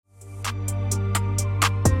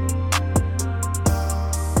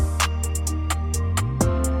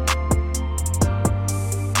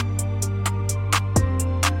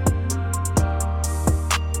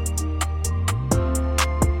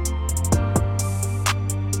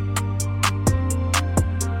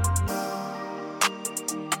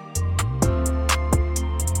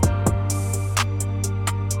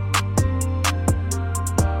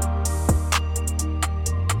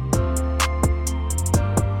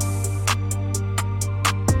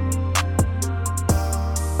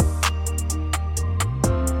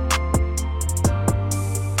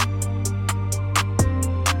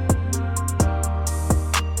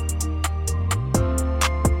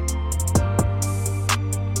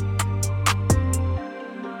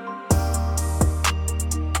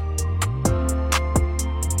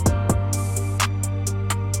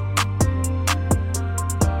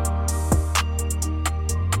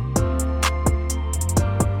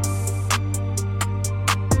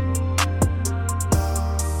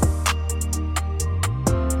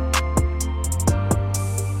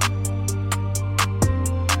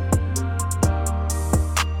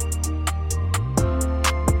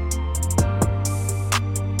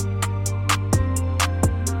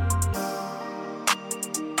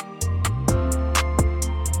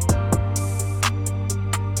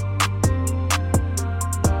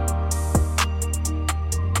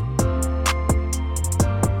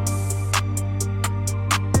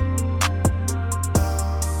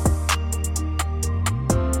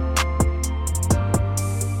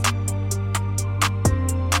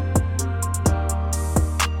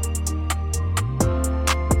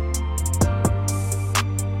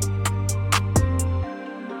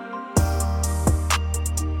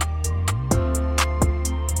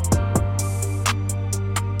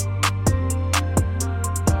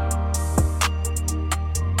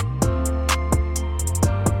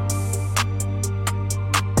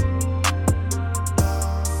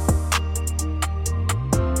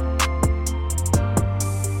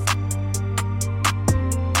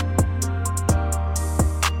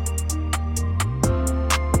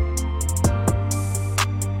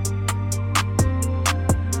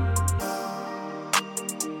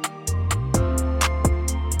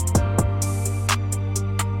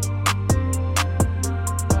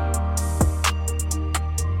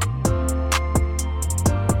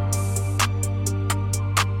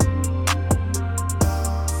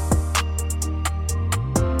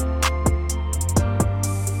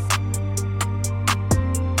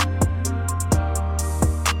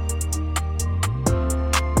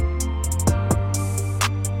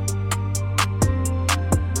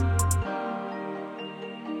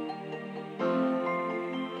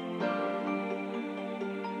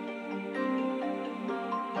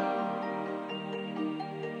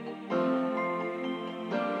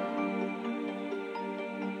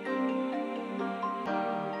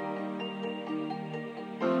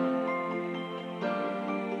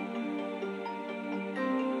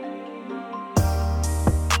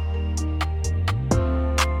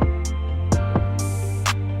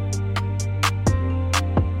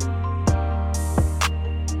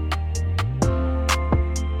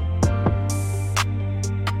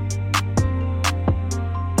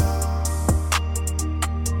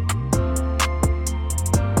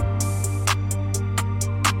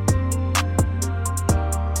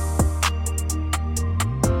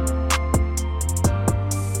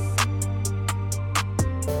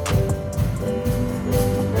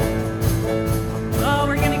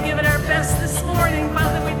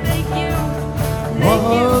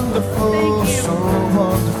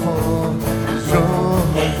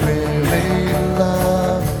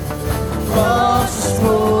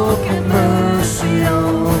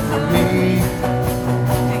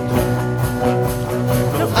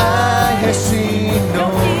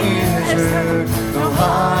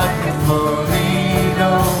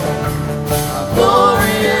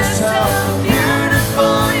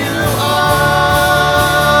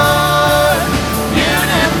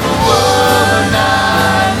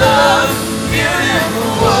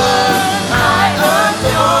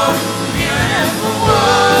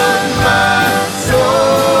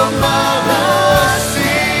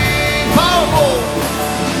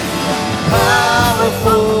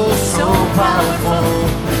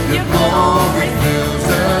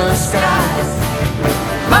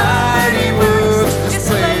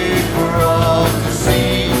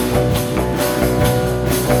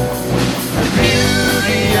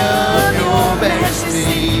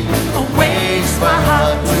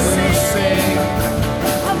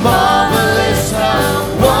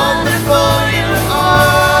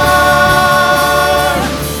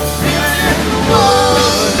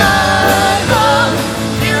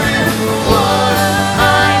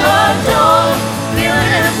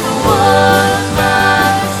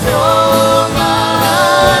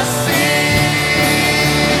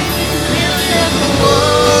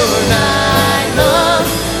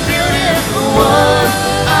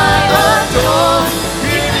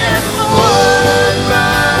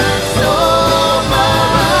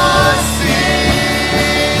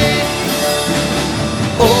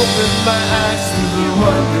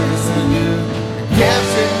wonders anew.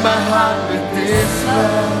 Captured my heart with this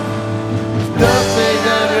love. Nothing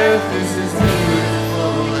on earth is as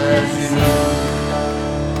beautiful as you.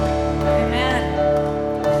 Amen.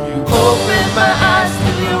 You opened my eyes to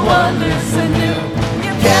your wonders anew.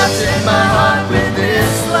 You captured my heart with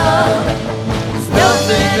this love.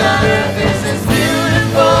 Nothing on earth is as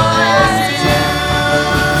beautiful as you.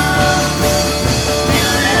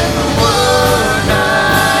 Beautiful one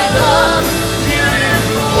I love.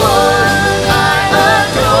 Beautiful one I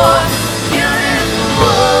adore. Beautiful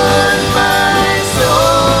one my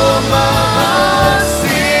soul must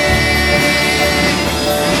sing.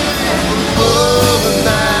 Beautiful one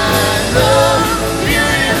I love.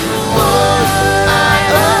 Beautiful one I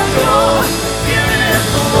adore.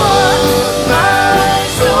 Beautiful one my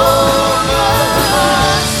soul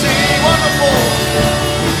must sing. Wonderful.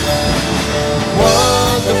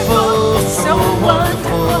 Wonderful, so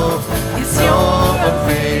wonderful is your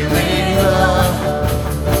unfailing love.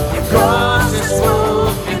 Your cross is full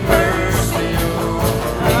in mercy.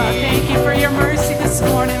 Thank you for your mercy this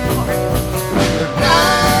morning, Lord. The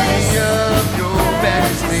glory of your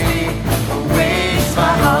majesty awaits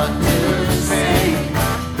my heart to sing.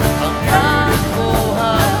 How beautiful,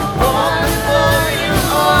 how wonderful you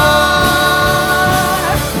are.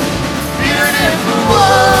 Beautiful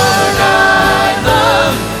one I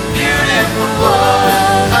love. Beautiful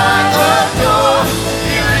one I adore.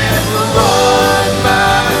 Beautiful one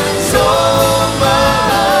my soul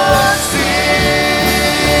must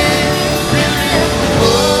sing.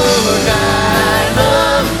 Beautiful one I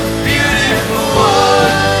love. Beautiful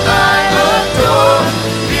one I adore.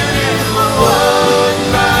 Beautiful one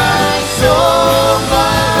my soul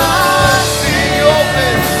must sing.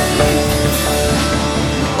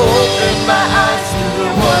 Open my eyes to the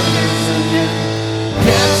wonders anew.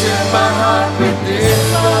 Capture my heart with this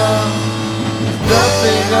love.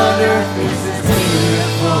 Nothing on earth is as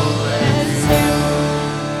beautiful as you.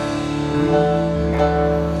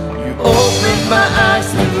 You opened my eyes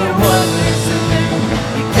to the wonders anew.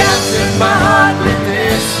 You captured my heart with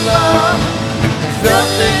this love. There's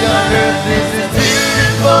nothing on earth is as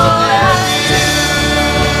beautiful as you.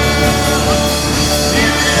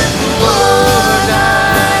 Beautiful one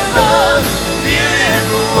I love.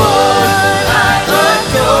 Beautiful one I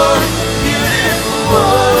adore. Beautiful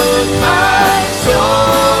one my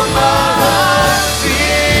soul must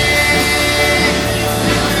sing.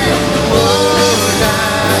 Beautiful one I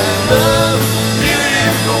love.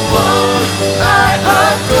 Beautiful one I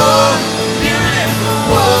adore. Beautiful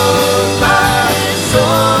one my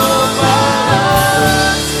soul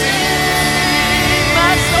must sing.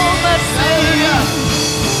 My soul must sing.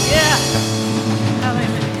 Yeah.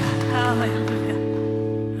 Hallelujah. Hallelujah.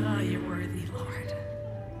 Oh, you're worthy, Lord.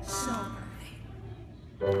 So worthy.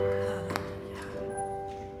 Hallelujah.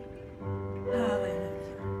 Hallelujah.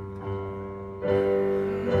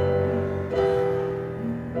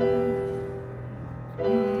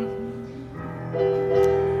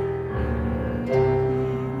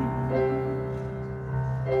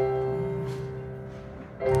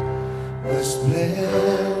 The splendor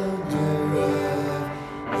of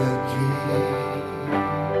the King,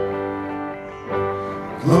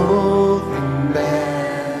 clothed in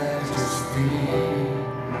majesty,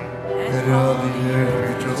 let all the earth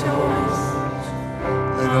rejoice,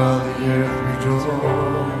 let all the earth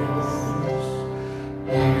rejoice.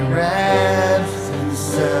 He wraps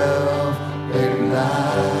himself in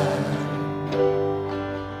light,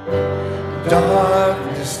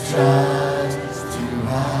 darkness tries to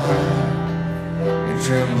hide. It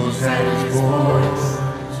trembles at his voice,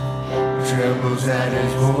 it trembles at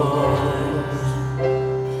his voice.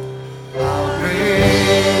 How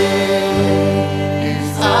great is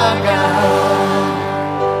our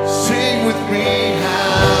God? Sing with me,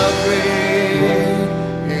 how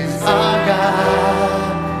great is our God?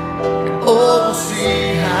 And oh,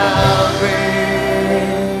 see how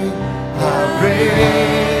great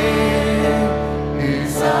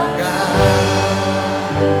is our God.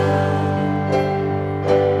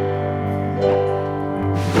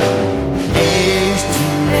 Age to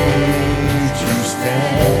age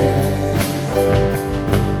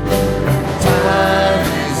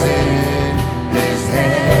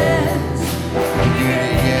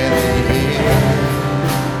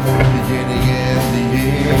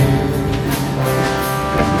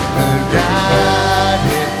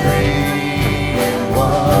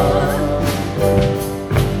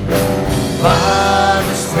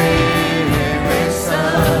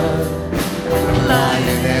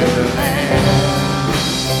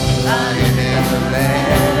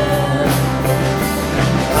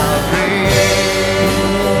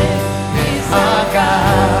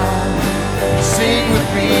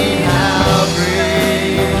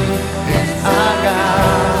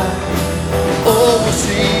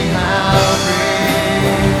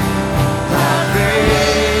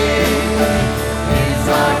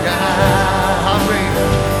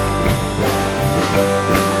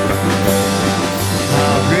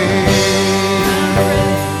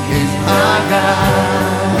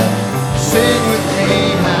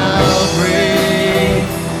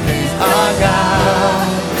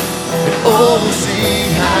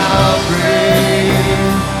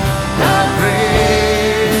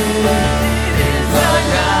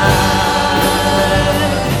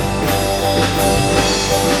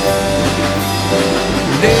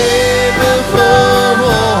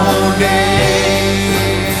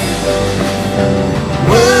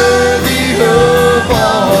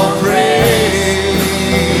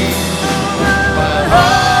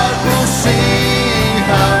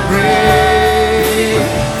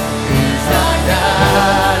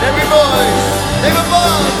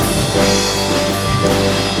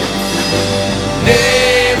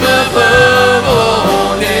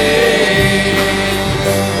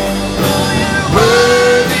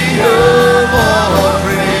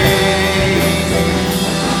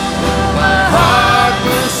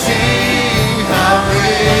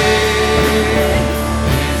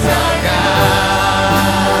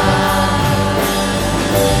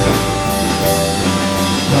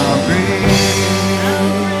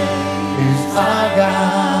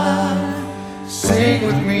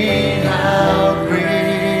with me, how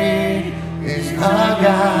great is our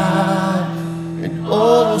God. And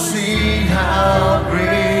all will see how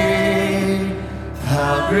great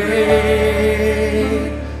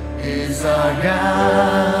is our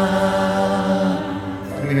God.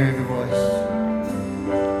 Let me hear your voice.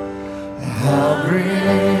 How great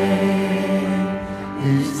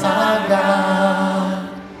is our God.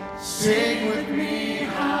 Sing with me,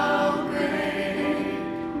 how great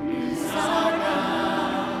is our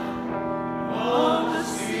God. All will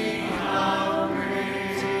see how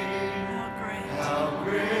great is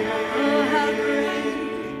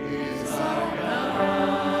our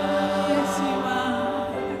God. Yes, you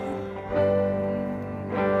are.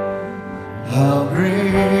 How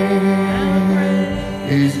great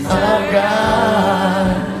is our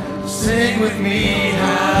God. Sing with me,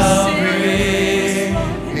 how great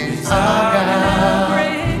is our God.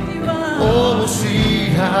 Oh, we'll see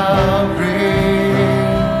how great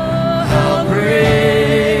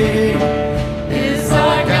is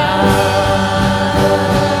our God.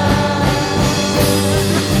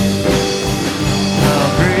 How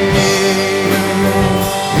great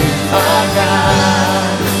is our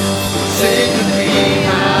God. Sing with me,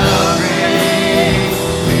 how great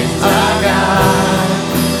is our God.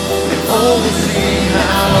 Oh, we'll see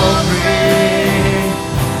how great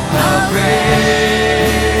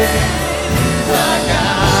is our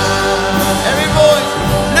God. Every voice,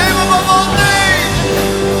 name above all names.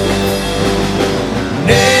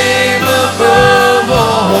 Name above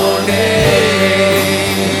all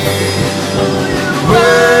names.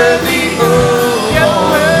 Worthy of all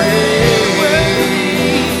praise.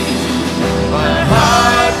 My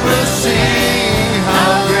heart will sing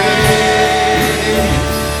how great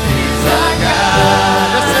is our God.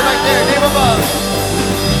 Let's say right there, name above.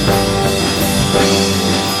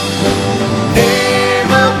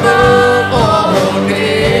 Name above all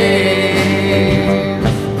names.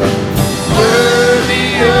 Worthy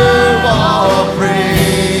of all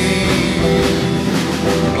praise.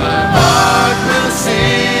 My heart will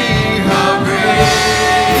sing how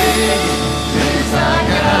great is our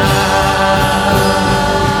God.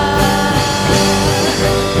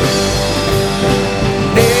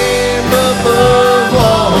 Name above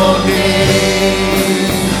all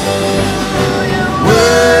names.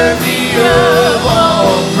 Worthy of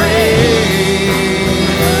all praise.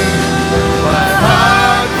 My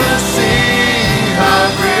heart will sing how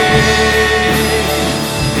great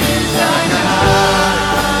is our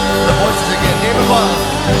God. The voices again, name above.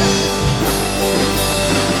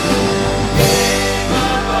 Name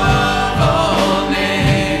above all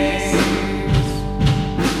names.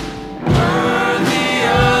 Worthy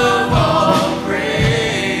of all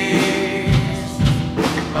praise.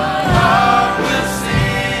 My heart will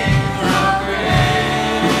sing how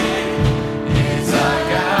great is our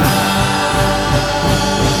God.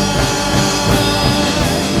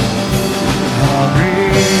 How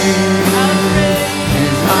great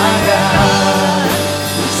is our God.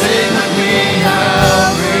 Sing with me,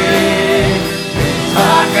 how great is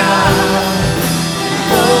our God.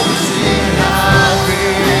 Oh, we sing how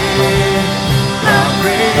great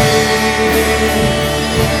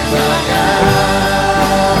is our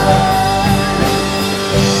God.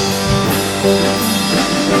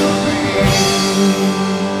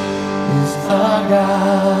 Is our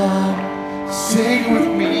God. Sing with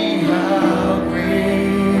me, how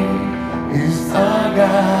great is our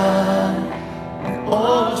God. And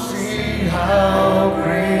all will see how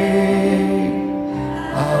great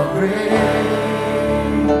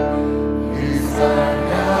is our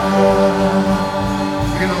God.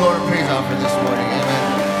 Give the Lord a praise offering this morning, amen.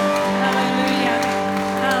 Hallelujah.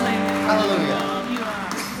 Hallelujah. Hallelujah. You are.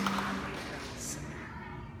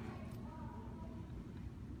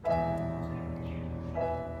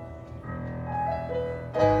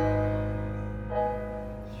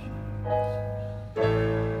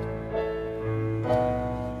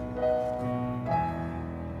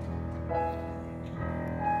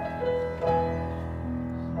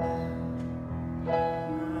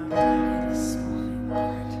 This morning,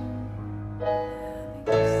 Lord.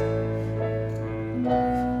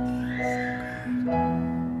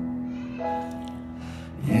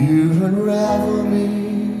 You unravel me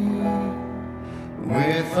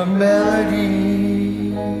with a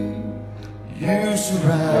melody. You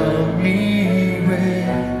surround me with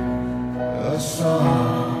a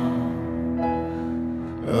song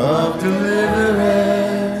of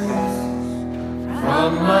deliverance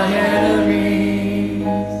from my enemies.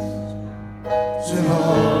 To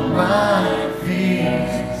hold my feet.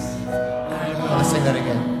 Let's sing that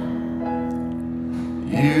again.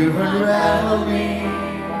 You unravel me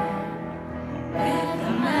with a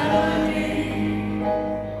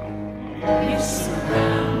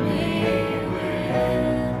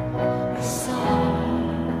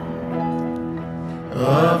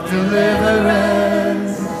of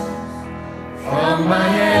deliverance from my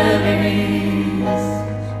enemies,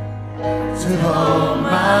 till all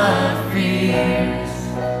my fears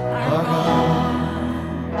are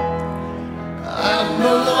gone. I'm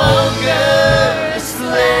no longer a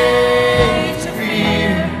slave to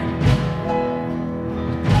fear.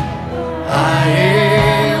 I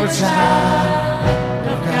am a child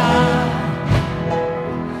of God.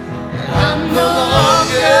 I'm no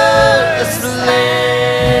longer a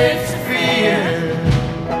slave to fear.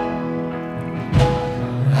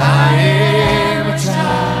 I am a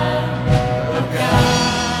child of God.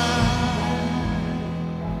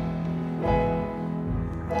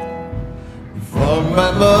 From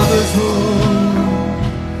my mother's womb,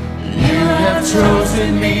 you have chosen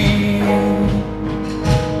me.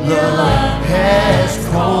 Love has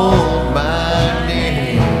called my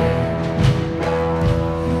name.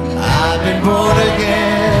 I've been born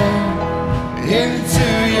again into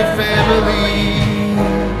your family.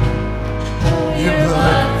 Your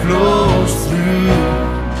blood flows through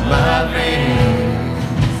my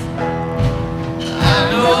veins. I'm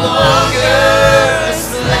no longer a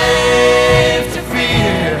slave to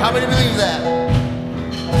fear. How many believe that?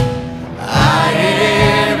 I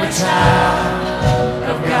am a child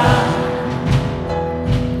of God.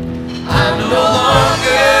 I'm no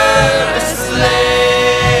longer a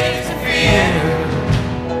slave to fear.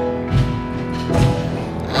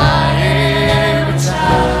 I am a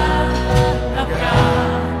child of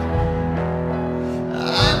God.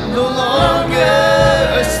 I'm no longer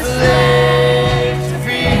a slave to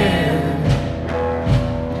fear.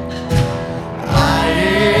 I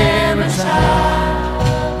am a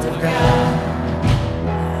child of God.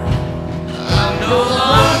 I'm no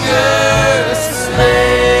longer a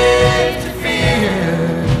slave to fear.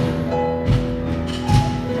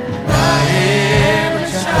 I am a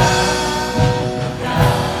child of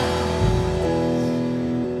God.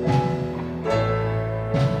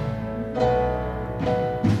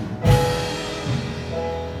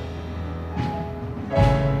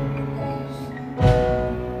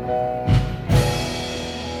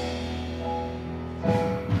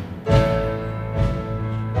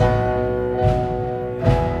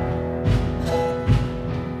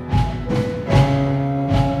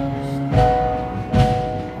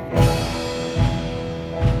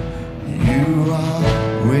 You are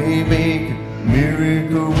waymaker,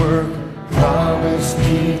 miracle worker, promise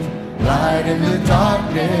keep, light in the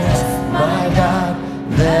darkness. My God,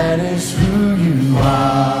 that is who you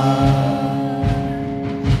are.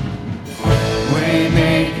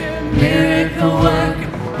 Waymaker, miracle worker,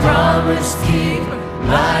 promise keep,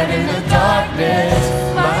 light in the darkness.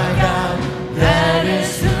 My God, that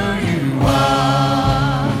is who you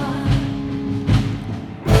are.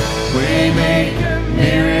 Waymaker,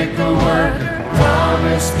 miracle worker,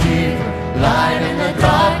 promise keeper, light in the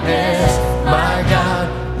darkness. My God,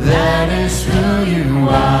 that is who you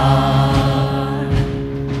are.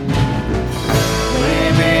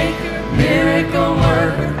 Waymaker, miracle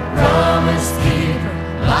worker, promise keeper,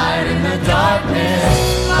 light in the darkness.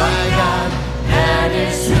 My God, that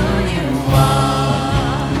is who you are.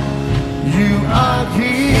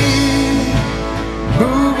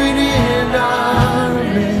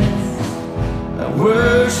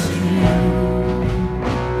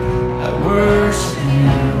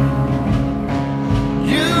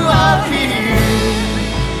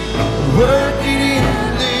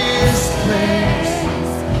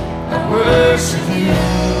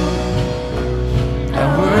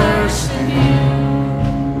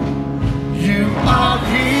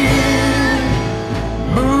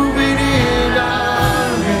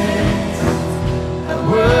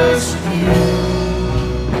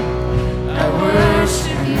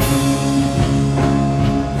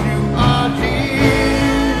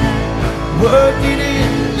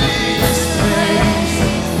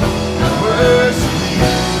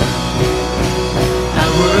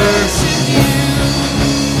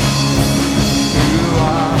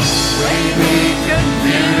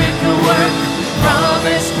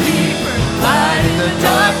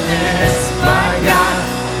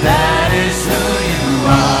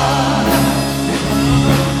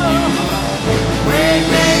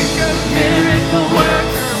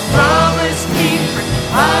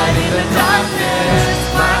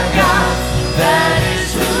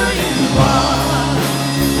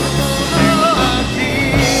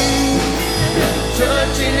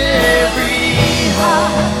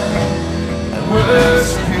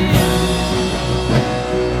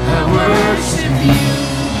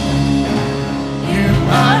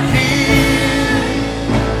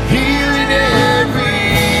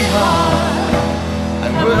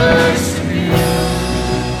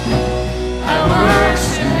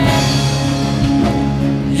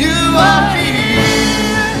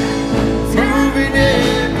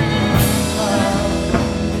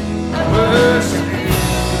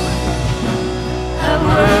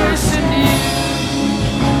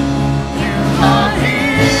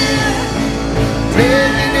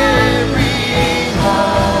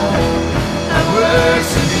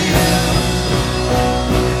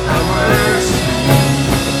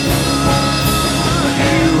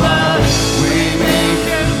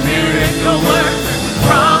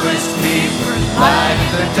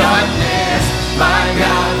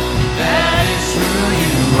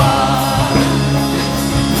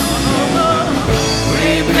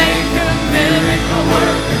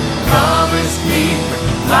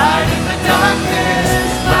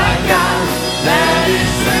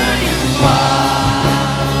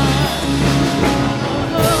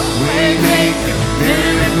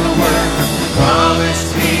 promise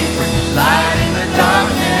keeper, light in the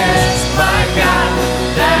darkness, my God,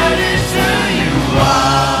 that is who you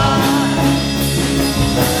are.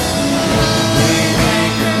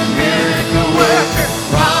 Waymaker, miracle worker,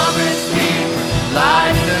 promise keeper,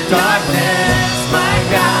 light in the darkness, my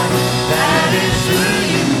God, that is who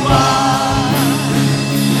you are.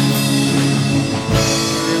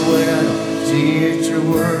 Even when I don't see it, you're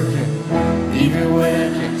working. Even when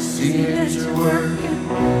I can't see it, you're working.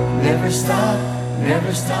 Never stop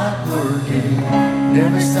working.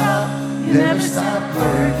 Never stop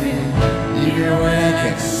working. Even when I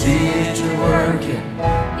can't see it, you're working.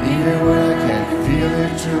 Even when I can't feel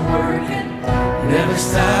it, you're working. You never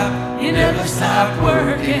stop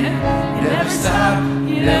working.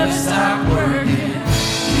 You never stop working.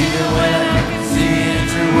 Even when I can see it,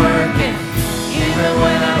 you're working. Even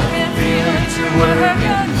when I can feel it, you're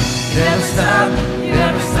working. You never stop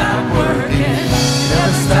working. You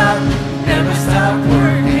never stop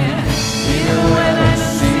working. Even when I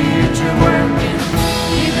see it, you're working.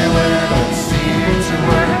 Even when I don't see it, you're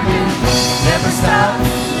working. Never stop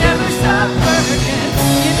working.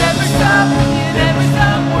 You never stop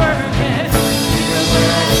working. Even when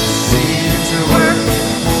I don't see it, you're working.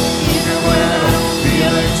 Even when I don't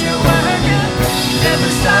feel it, you're working. You never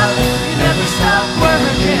stop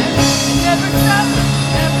working. You never stop.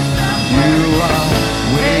 You are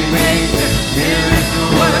waymaker, miracle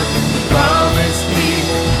worker, promise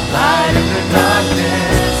keeper, light in the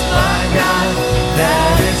darkness, my God,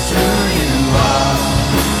 that is who you are.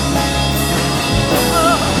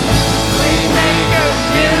 Waymaker,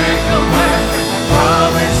 miracle worker,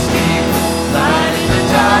 promise keeper, light in the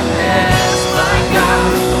darkness, my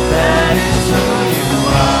God, that is who you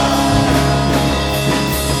are.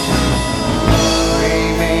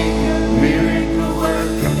 Waymaker, miracle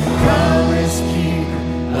worker, promise keeper,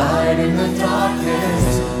 light in the darkness,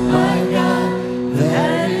 my God,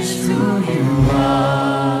 that is who you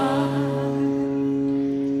are.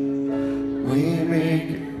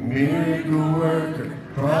 Waymaker, miracle worker,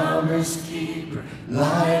 promise keeper,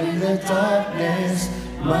 light in the darkness,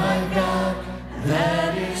 my God,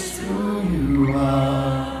 that is who you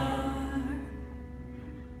are.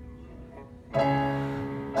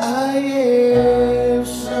 I am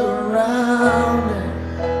surrounded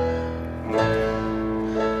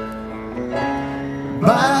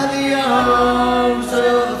by the arms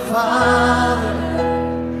of the Father.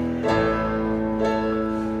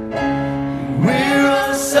 We're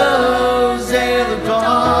the sons and the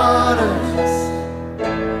daughters.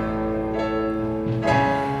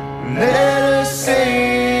 Let us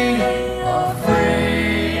sing our freedom.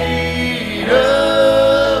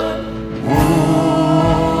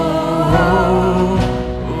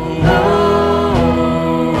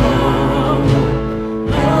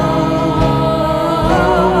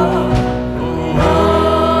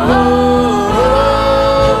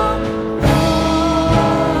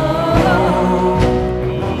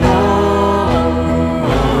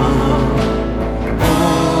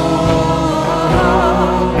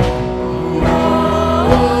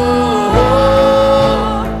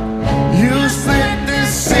 You split the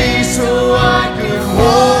sea so I could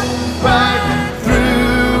walk right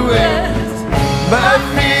through it. My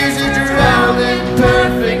fears are drowned in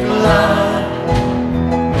perfect love.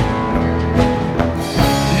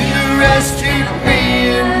 You rescued me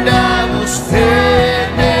and I will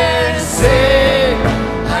stand and say,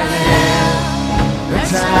 I am a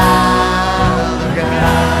child of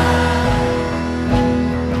God.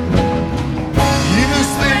 You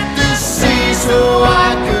split the sea so I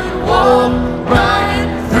could walk right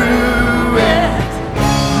through it.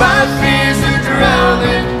 My fears are drowned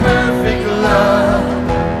in perfect love.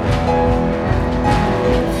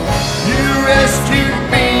 You rescued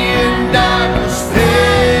me and I will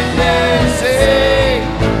stand and say,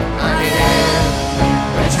 I am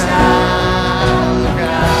a child of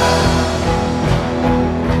God.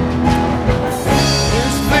 You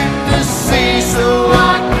split the sea so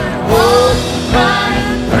I could walk right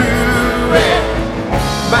through it.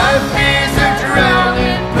 My fears are drowned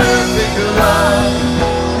in perfect love.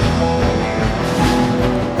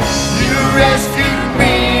 You rescued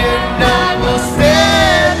me and I will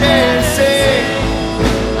stand and say,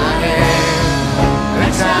 I am a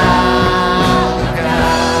child of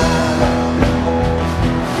God.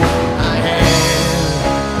 I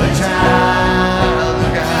am a child of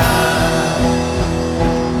God.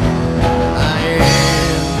 I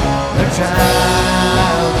am a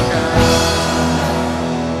child of God.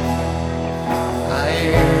 I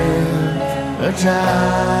am a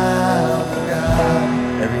child of God.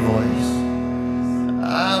 Every voice.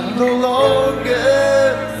 I'm no longer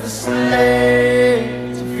a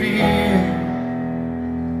slave to fear.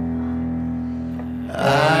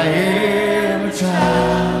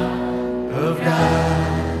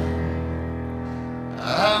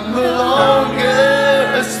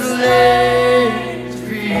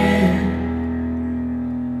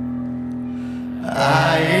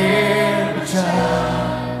 I am a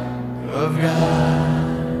child of God.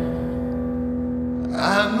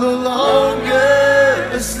 I'm no longer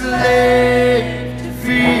a slave to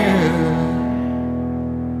fear.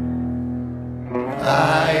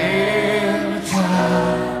 I am a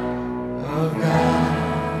child of God.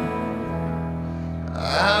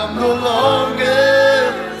 I'm no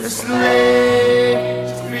longer a slave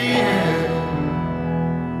to fear.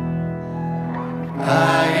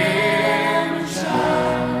 I am a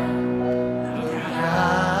child of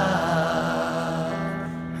God.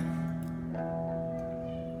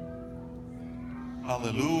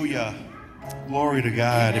 Hallelujah. Glory to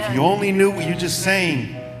God. If you only knew what you just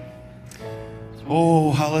sang.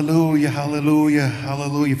 Oh, hallelujah, hallelujah,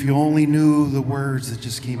 hallelujah. If you only knew the words that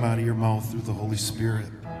just came out of your mouth through the Holy Spirit.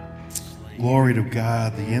 Glory to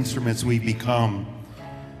God, the instruments we become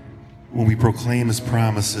when we proclaim His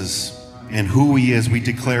promises and who He is. We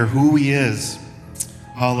declare who He is.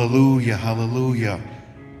 Hallelujah, hallelujah.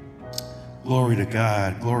 Glory to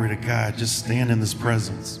God, glory to God. Just stand in His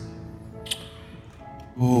presence.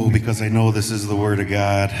 Oh, because I know this is the Word of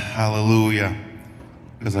God. Hallelujah.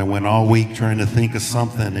 Because I went all week trying to think of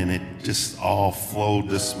something, and it just all flowed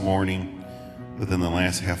this morning within the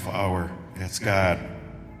last half hour. That's God.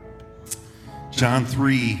 John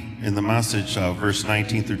 3 in the Message, verse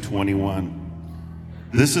 19 through 21.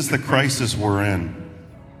 This is the crisis we're in.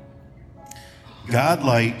 God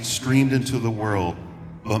light streamed into the world,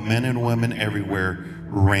 but men and women everywhere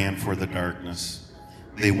ran for the darkness.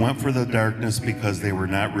 They went for the darkness because they were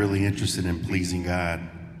not really interested in pleasing God.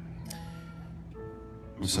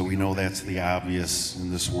 So we know that's the obvious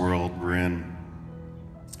in this world we're in.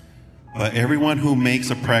 But everyone who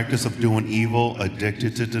makes a practice of doing evil,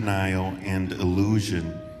 addicted to denial and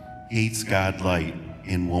illusion, hates God's light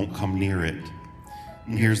and won't come near it.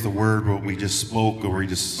 And here's the word what we just spoke or we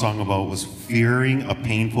just sung about was fearing a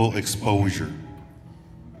painful exposure.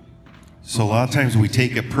 So a lot of times we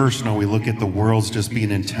take it personal. We look at the world's just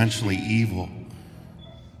being intentionally evil.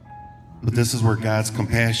 But this is where God's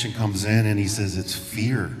compassion comes in, and He says it's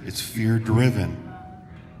fear. It's fear-driven.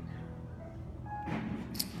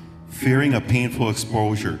 Fearing a painful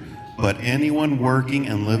exposure. But anyone working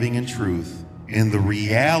and living in truth, in the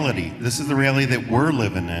reality, this is the reality that we're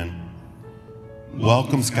living in,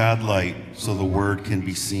 welcomes God's light so the word can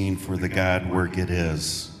be seen for the God work it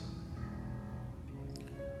is.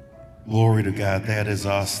 Glory to God, that is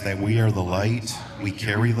us, that we are the light. We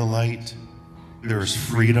carry the light. There is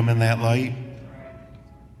freedom in that light.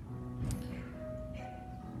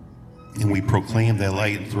 And we proclaim that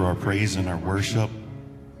light through our praise and our worship.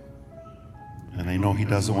 And I know He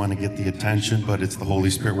doesn't want to get the attention, but it's the Holy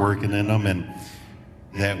Spirit working in them. And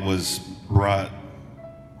that was brought,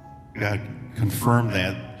 God confirmed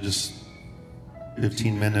that just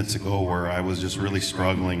 15 minutes ago where I was just really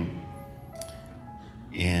struggling.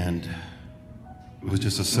 And it was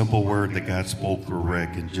just a simple word that God spoke through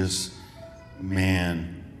Rick, and just,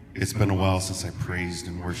 man, it's been a while since I praised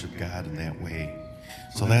and worshiped God in that way.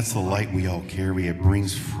 So that's the light we all carry. It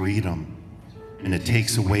brings freedom, and it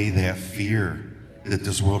takes away that fear that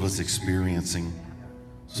this world is experiencing.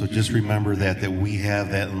 So just remember that we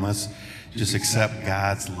have that, and let's just accept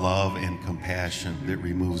God's love and compassion that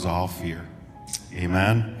removes all fear.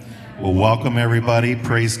 Amen. Well, welcome everybody.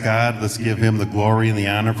 Praise God. Let's give Him the glory and the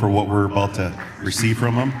honor for what we're about to receive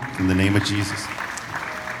from Him in the name of Jesus.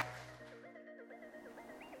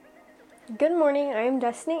 Good morning, I am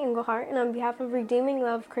Destiny Englehart, and on behalf of Redeeming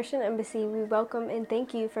Love Christian Embassy, we welcome and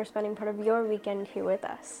thank you for spending part of your weekend here with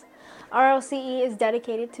us. RLCE is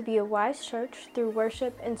dedicated to be a wise church through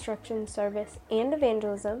worship, instruction, service, and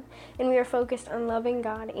evangelism, and we are focused on loving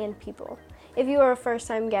God and people. If you are a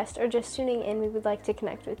first-time guest or just tuning in, we would like to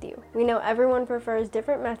connect with you. We know everyone prefers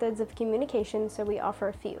different methods of communication, so we offer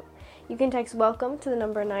a few. You can text WELCOME to the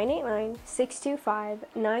number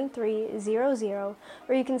 989-625-9300,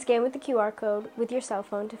 or you can scan with the QR code with your cell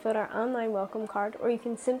phone to fill out our online welcome card, or you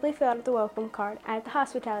can simply fill out the welcome card at the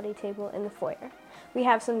hospitality table in the foyer. We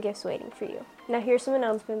have some gifts waiting for you. Now here's some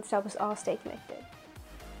announcements to help us all stay connected.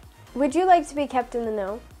 Would you like to be kept in the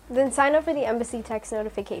know? Then sign up for the Embassy text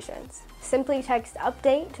notifications. Simply text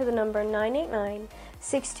UPDATE to the number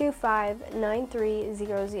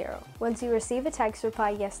 989-625-9300. Once you receive a text, reply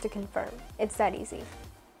yes to confirm. It's that easy.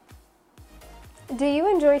 Do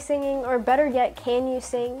you enjoy singing, or better yet, can you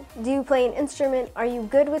sing? Do you play an instrument? Are you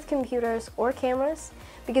good with computers or cameras?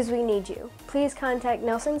 Because we need you. Please contact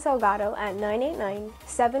Nelson Salgado at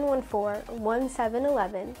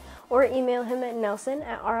 989-714-1711 or email him at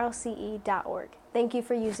nelson@rlce.org. Thank you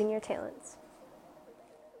for using your talents.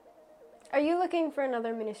 Are you looking for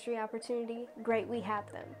another ministry opportunity? Great, we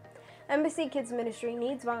have them. Embassy Kids Ministry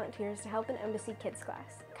needs volunteers to help an Embassy Kids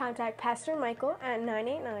class. Contact Pastor Michael at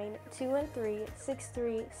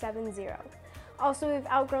 989-213-6370. Also, we've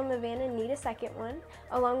outgrown the van and need a second one,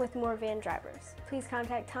 along with more van drivers. Please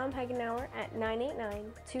contact Tom Hagenauer at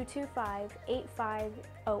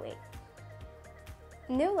 989-225-8508.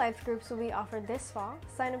 New life groups will be offered this fall.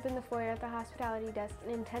 Sign up in the foyer at the hospitality desk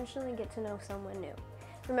and intentionally get to know someone new.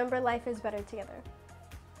 Remember, life is better together.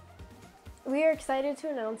 We are excited to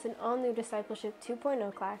announce an all-new Discipleship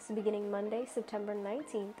 2.0 class beginning Monday, September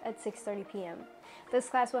 19th at 6:30 p.m. This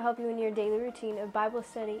class will help you in your daily routine of Bible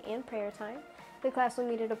study and prayer time. The class will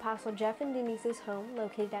meet at Apostle Jeff and Denise's home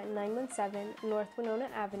located at 917 North Winona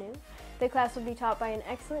Avenue. The class will be taught by an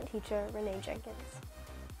excellent teacher, Renee Jenkins.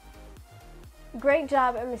 Great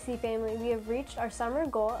job, Embassy family. We have reached our summer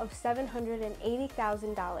goal of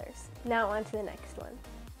 $780,000. Now on to the next one.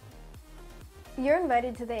 You're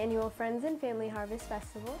invited to the annual Friends and Family Harvest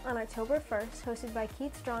Festival on October 1st, hosted by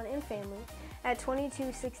Keith Strawn and family at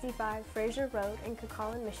 2265 Fraser Road in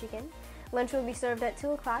Cullowhee, Michigan. Lunch will be served at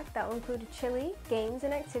 2 o'clock. That will include a chili, games,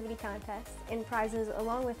 and activity contests, and prizes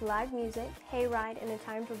along with live music, hayride, and a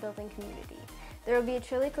time for building community. There will be a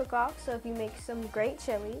chili cook-off, so if you make some great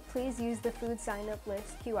chili, please use the food sign-up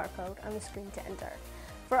list QR code on the screen to enter.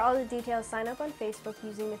 For all the details, sign up on Facebook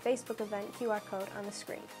using the Facebook event QR code on the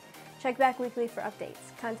screen. Check back weekly for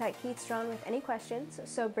updates. Contact Keith Strawn with any questions,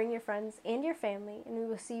 so bring your friends and your family, and we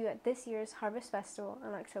will see you at this year's Harvest Festival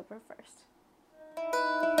on October 1st.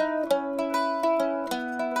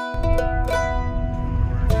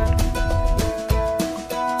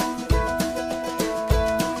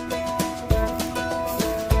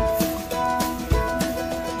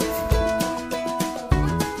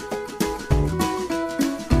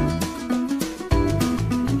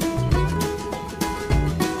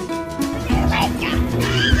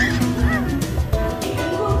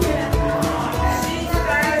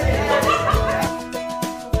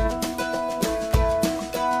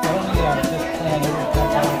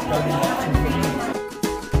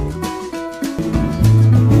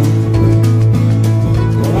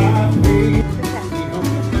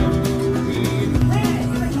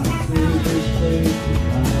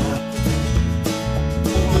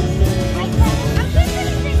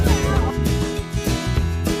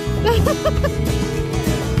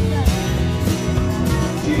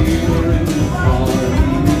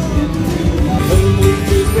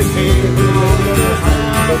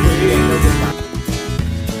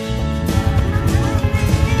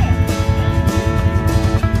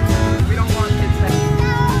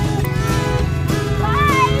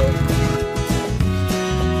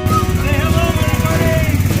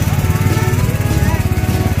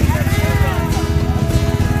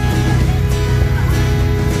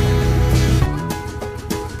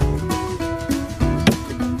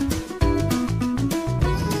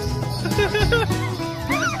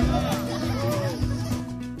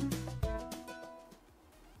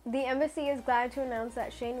 The Embassy is glad to announce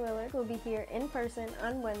that Shane Willard will be here in person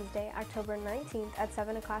on Wednesday, October 19th at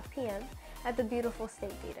 7 o'clock p.m. at the beautiful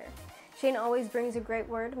State Theater. Shane always brings a great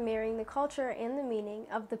word, marrying the culture and the meaning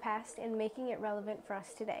of the past and making it relevant for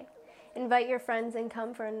us today. Invite your friends and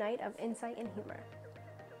come for a night of insight and humor.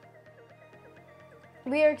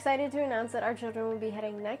 We are excited to announce that our children will be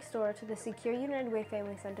heading next door to the Secure United Way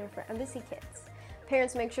Family Center for Embassy Kids.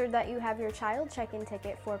 Parents, make sure that you have your child check-in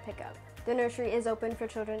ticket for pickup. The nursery is open for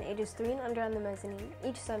children ages 3 and under on the mezzanine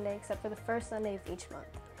each Sunday except for the first Sunday of each month.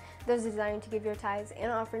 Those desiring to give your tithes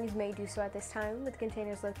and offerings may do so at this time with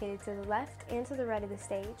containers located to the left and to the right of the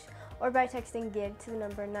stage, or by texting GIVE to the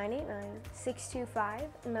number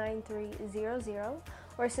 989-625-9300,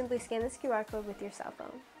 or simply scan this QR code with your cell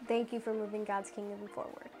phone. Thank you for moving God's kingdom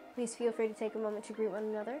forward. Please feel free to take a moment to greet one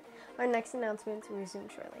another. Our next announcements will resume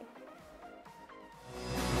shortly.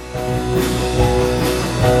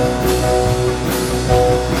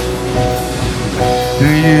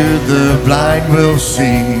 Through you the blind will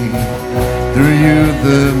see, through you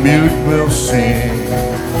the mute will sing,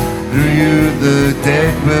 through you the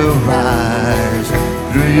dead will rise,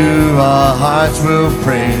 through you our hearts will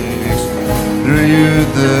praise, through you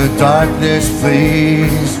the darkness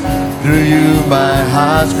flees, through you my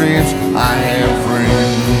heart screams, I am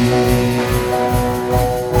free.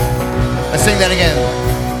 Let's sing that again.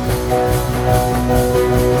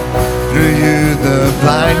 Through you the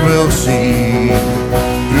blind will see,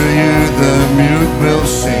 through you the mute will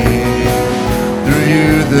sing, through you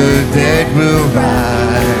the dead will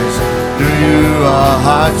rise, through you our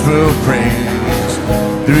hearts will praise,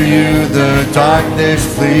 through you the darkness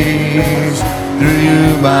flees, through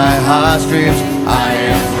you my heart screams, I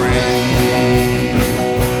am free.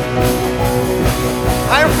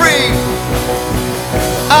 I am free.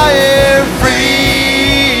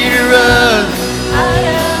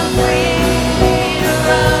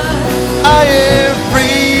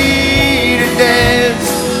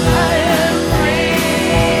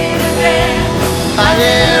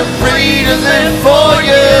 free to live for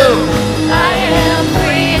you. I am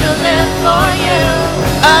free to live for you.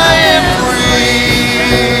 I am free.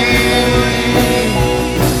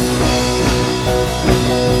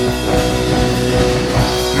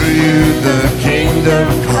 Through you the kingdom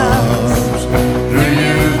comes. Through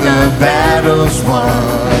you the battle's won.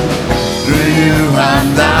 Through you I'm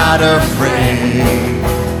not afraid.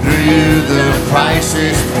 Through you the price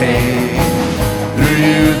is paid. Through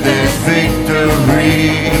you there's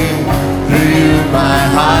victory. Through you my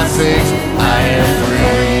heart sings, I am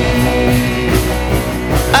free.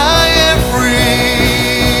 I am free.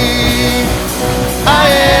 I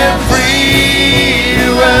am free to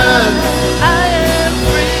run. I am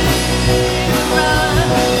free to run.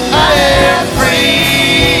 I am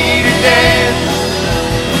free to dance.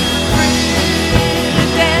 Free to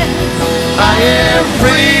dance. I am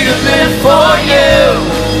free to live for you.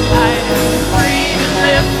 I am free to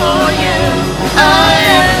live for you. I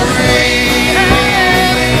am free.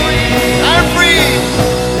 I'm free.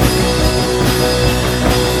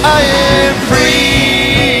 I am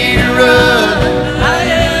free to run. I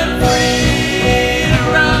am free to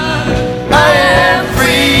run. I am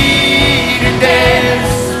free to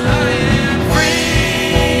dance. I am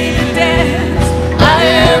free to dance. I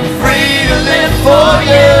am free to live for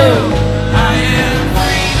you. I am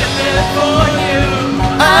free to live for you.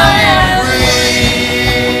 I am free.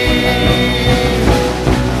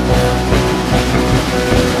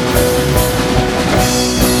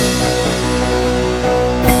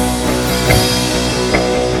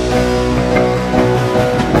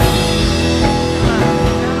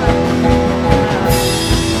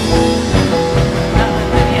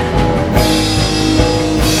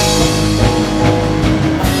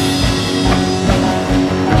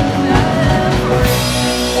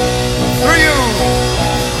 Through you.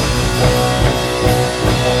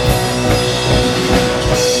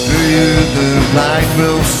 Through you the blind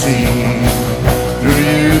will see. Through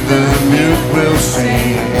you the mute will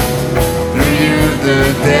sing. Through you the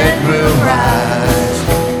dead will rise.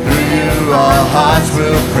 Through you all hearts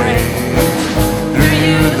will praise. Through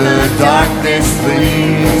you the darkness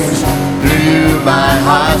flees. Through you my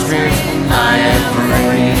heart screams, I am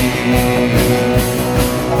free.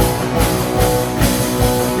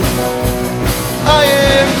 I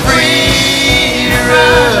am free to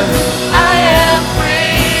run. I am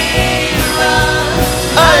free to run.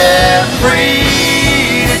 I am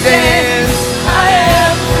free to dance. I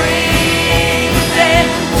am free to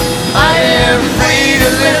dance. I am free to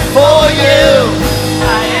live for you.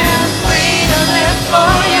 I am free to live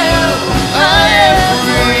for you. I am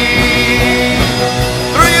free.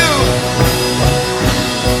 Through you.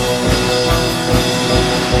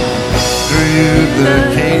 Through you the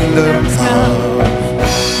kingdom comes.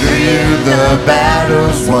 Through you the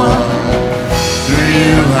battle's won. Through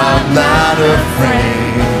you I'm not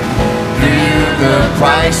afraid. Through you the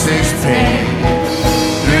price is paid.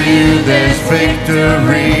 Through you there's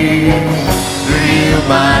victory. Through you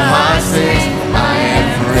my heart sings, I am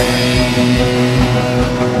free.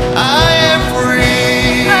 I am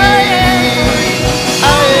free. I am free.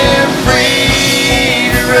 I am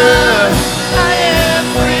free to run. I am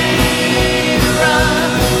free to run.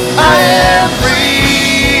 I am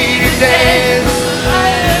free to dance. I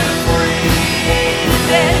am free to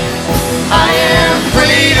dance. I am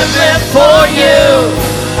free to live for you.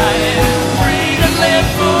 I am free to live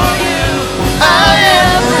for you. I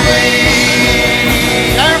am free.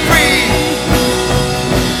 I'm free.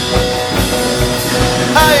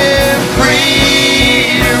 I am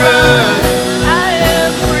free to run. I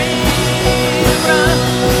am free to run.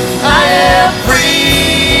 I am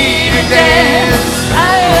free to dance.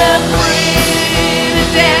 I am free to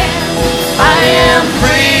dance. I am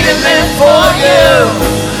free to live for you.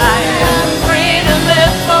 I am free to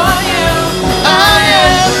live for you. I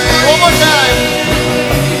am free. One more time.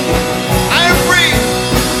 I am free.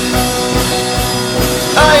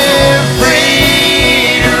 I am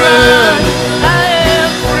free to run. I am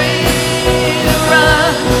free to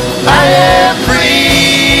run. I am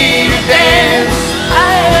free to dance.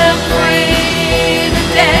 I am free to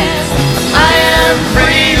dance. I am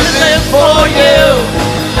free to live for you.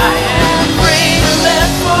 I am free to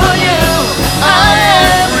live for you. I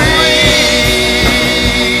am free.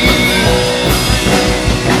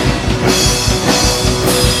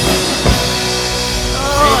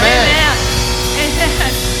 Oh, Amen. amen.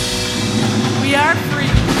 Amen. We are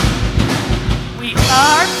free. We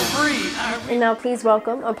are free. Are we? And now please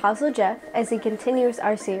welcome Apostle Jeff as he continues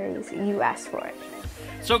our series, You Asked For It.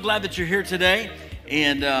 So glad that you're here today,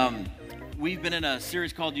 and we've been in a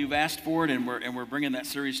series called You've Asked For It, and we're bringing that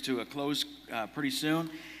series to a close pretty soon.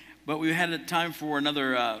 But we had a time for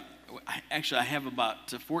another I have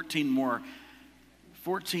about 14 more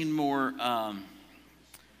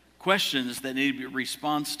questions that need to be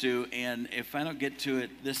response to, and if I don't get to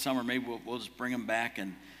it this summer, maybe we'll just bring them back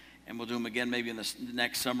and we'll do them again maybe in the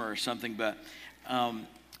next summer or something. But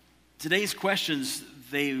today's questions,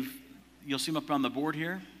 you'll see them up on the board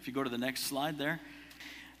here if you go to the next slide there.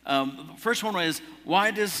 The first one is,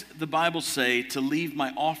 why does the Bible say to leave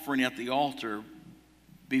my offering at the altar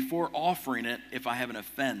before offering it if I have an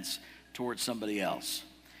offense towards somebody else?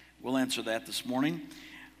 We'll answer that this morning.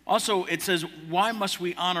 Also, it says, why must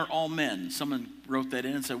we honor all men? Someone wrote that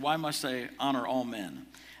in and said, why must I honor all men?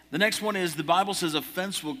 The next one is, the Bible says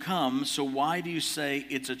offense will come, so why do you say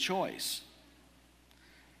it's a choice?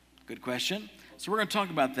 Good question. So we're going to talk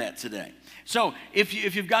about that today. So if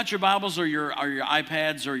you've got your Bibles or your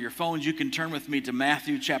iPads or your phones, you can turn with me to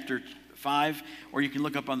Matthew chapter 5, or you can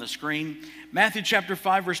look up on the screen. Matthew chapter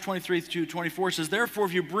 5, verse 23 to 24 says, therefore,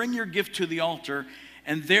 if you bring your gift to the altar,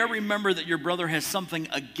 and there remember that your brother has something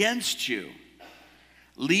against you,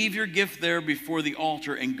 leave your gift there before the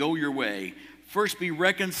altar and go your way. First be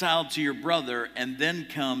reconciled to your brother, and then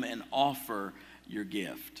come and offer your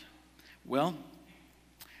gift. Well,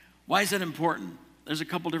 why is that important? There's a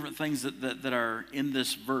couple different things that are in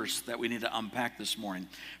this verse that we need to unpack this morning.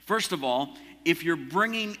 First of all, if you're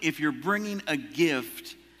bringing a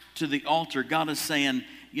gift to the altar, God is saying,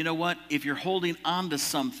 you know what? If you're holding on to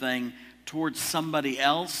something towards somebody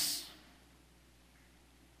else,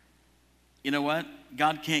 you know what?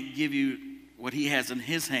 God can't give you what he has in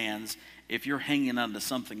his hands if you're hanging on to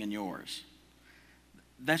something in yours.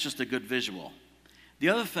 That's just a good visual. The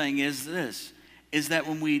other thing is this, is that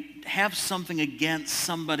when we have something against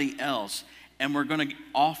somebody else and we're going to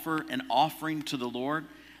offer an offering to the Lord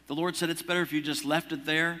said it's better if you just left it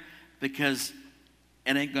there because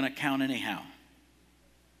it ain't going to count anyhow.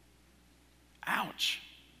 Ouch.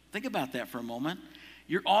 Think about that for a moment.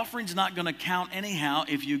 Your offering's not going to count anyhow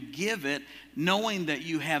if you give it knowing that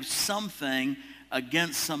you have something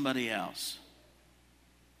against somebody else.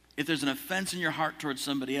 If there's an offense in your heart towards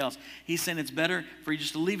somebody else, he's saying it's better for you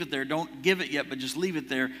just to leave it there. Don't give it yet, but just leave it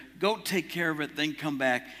there. Go take care of it, then come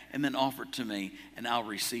back and then offer it to me, and I'll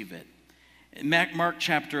receive it. In Mark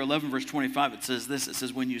chapter 11, verse 25, it says this. It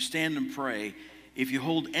says, when you stand and pray, if you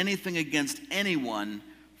hold anything against anyone,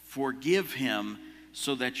 forgive him,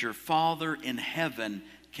 so that your Father in heaven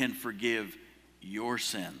can forgive your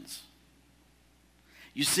sins.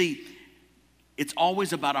 You see, it's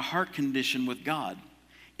always about a heart condition with God.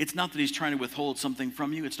 It's not that he's trying to withhold something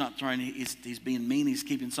from you. It's not he's being mean, he's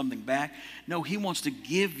keeping something back. No, he wants to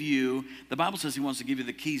give you, the Bible says he wants to give you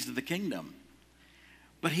the keys to the kingdom.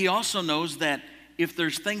 But he also knows that if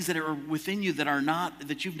there's things that are within you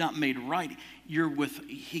that you've not made right,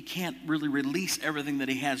 he can't really release everything that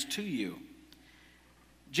he has to you.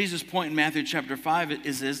 Jesus' point in Matthew chapter 5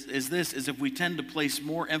 is if we tend to place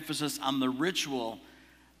more emphasis on the ritual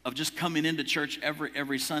of just coming into church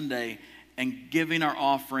every Sunday and giving our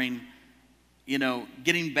offering,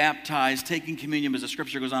 getting baptized, taking communion, as the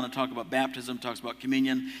scripture goes on to talk about baptism, talks about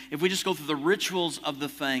communion. If we just go through the rituals of the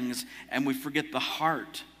things and we forget the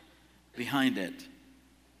heart behind it,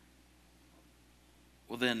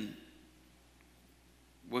 well then,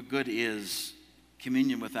 what good is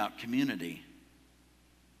communion without community?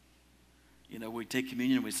 We take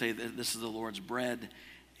communion and we say that this is the Lord's bread,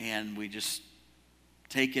 and we just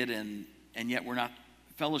take it, and yet we're not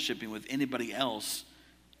fellowshipping with anybody else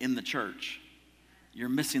in the church. You're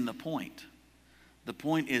missing the point. The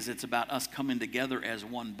point is it's about us coming together as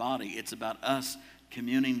one body. It's about us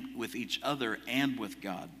communing with each other and with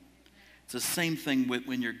God. It's the same thing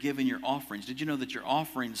when you're giving your offerings. Did you know that your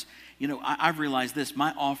offerings, I've realized this,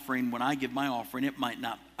 my offering, when I give my offering, it might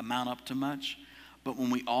not amount up to much. But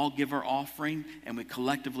when we all give our offering and we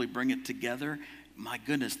collectively bring it together, my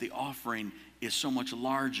goodness, the offering is so much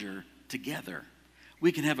larger together.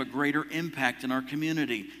 We can have a greater impact in our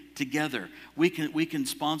community together. We can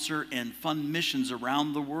sponsor and fund missions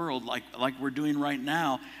around the world like we're doing right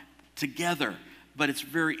now together. But it's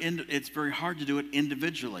very hard to do it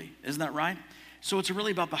individually. Isn't that right? So it's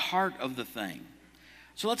really about the heart of the thing.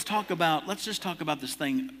 So let's just talk about this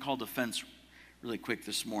thing called offense really quick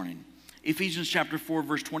this morning. Ephesians chapter 4,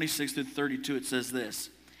 verse 26 through 32, it says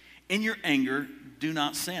this, in your anger, do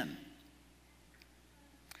not sin.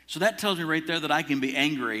 So that tells me right there that I can be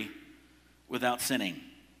angry without sinning.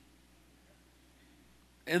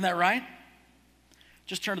 Isn't that right?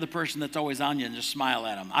 Just turn to the person that's always on you and just smile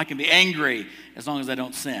at them. I can be angry as long as I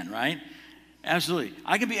don't sin, right? Absolutely.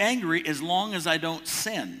 I can be angry as long as I don't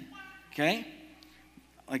sin, okay?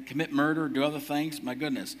 like commit murder, do other things. My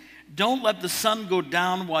goodness. Don't let the sun go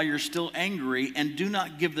down while you're still angry, and do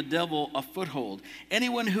not give the devil a foothold.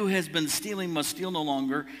 Anyone who has been stealing must steal no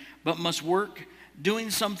longer, but must work, doing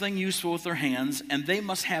something useful with their hands, and they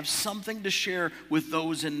must have something to share with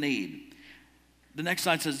those in need. The next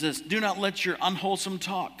slide says this: do not let your unwholesome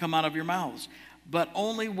talk come out of your mouths, but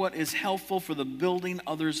only what is helpful for the building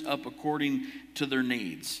others up according to their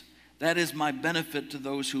needs. That is my benefit to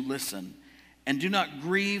those who listen. And do not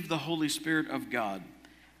grieve the Holy Spirit of God,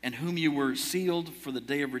 in whom you were sealed for the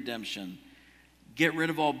day of redemption. Get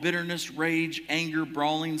rid of all bitterness, rage, anger,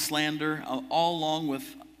 brawling, slander, all along with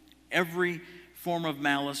every form of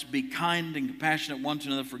malice. Be kind and compassionate one to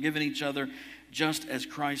another, forgiving each other, just as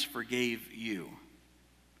Christ forgave you.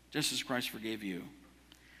 Just as Christ forgave you.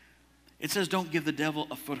 It says don't give the devil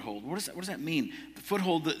a foothold. What does that mean? The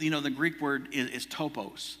foothold, the Greek word is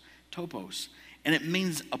topos. Topos. And it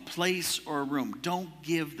means a place or a room. Don't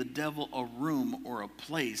give the devil a room or a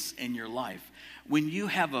place in your life. When you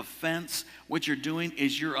have offense, what you're doing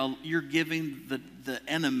is you're giving the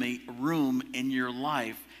enemy room in your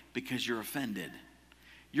life because you're offended.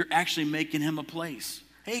 You're actually making him a place.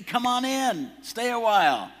 Hey, come on in. Stay a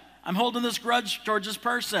while. I'm holding this grudge towards this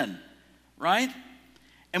person, right?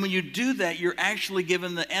 And when you do that, you're actually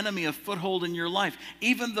giving the enemy a foothold in your life.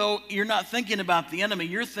 Even though you're not thinking about the enemy,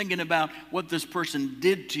 you're thinking about what this person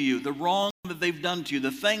did to you, the wrong that they've done to you, the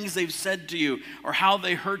things they've said to you, or how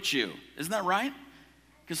they hurt you. Isn't that right?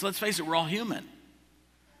 Because let's face it, we're all human.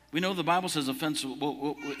 We know the Bible says offense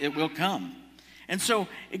will come. And so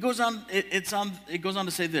it goes on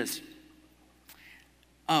to say this.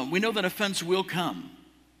 We know that offense will come.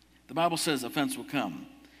 The Bible says offense will come.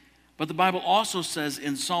 But the Bible also says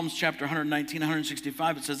in Psalms chapter 119,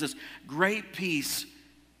 165, it says this: great peace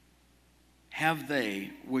have they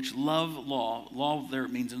which love law. Law there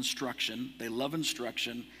means instruction. They love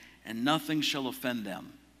instruction, and nothing shall offend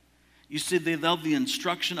them. You see, they love the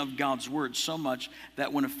instruction of God's word so much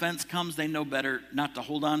that when offense comes, they know better not to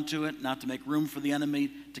hold on to it, not to make room for the enemy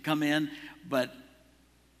to come in, but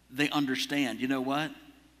they understand, you know what?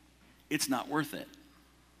 It's not worth it.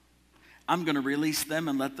 I'm going to release them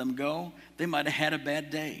and let them go. They might have had a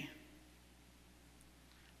bad day.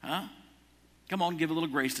 Huh? Come on, give a little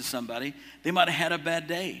grace to somebody. They might have had a bad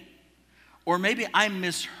day. Or maybe I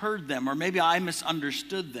misheard them, or maybe I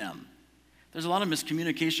misunderstood them. There's a lot of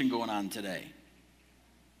miscommunication going on today.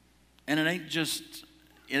 And it ain't just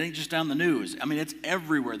on the news. I mean, it's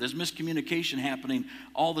everywhere. There's miscommunication happening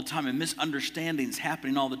all the time, and misunderstandings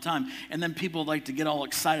happening all the time. And then people like to get all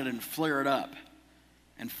excited and flare it up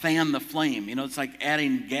and fan the flame. You know, it's like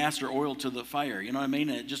adding gas or oil to the fire. You know what I mean?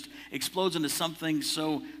 And it just explodes into something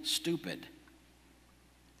so stupid.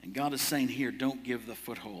 And God is saying here, don't give the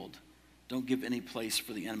foothold. Don't give any place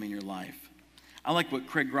for the enemy in your life. I like what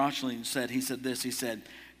Craig Groeschel said. He said this.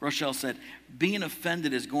 Groeschel said, being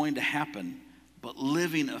offended is going to happen, but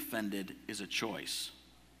living offended is a choice.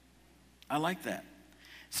 I like that.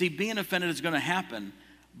 See, being offended is going to happen,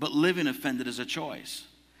 but living offended is a choice.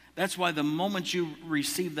 That's why the moment you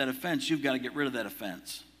receive that offense, you've got to get rid of that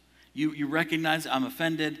offense. You recognize, I'm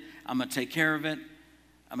offended, I'm going to take care of it,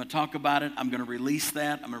 I'm going to talk about it, I'm going to release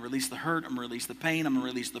that, I'm going to release the hurt, I'm going to release the pain, I'm going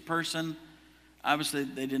to release the person. Obviously,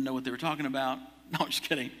 they didn't know what they were talking about. No, I'm just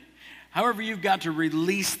kidding. However, you've got to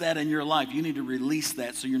release that in your life. You need to release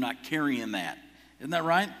that so you're not carrying that. Isn't that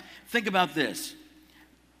right? Think about this.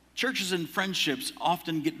 Churches and friendships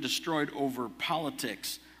often get destroyed over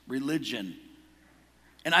politics, religion.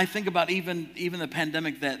 And I think about even the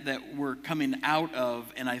pandemic that we're coming out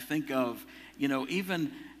of, and I think of,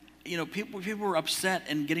 people were upset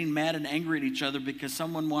and getting mad and angry at each other because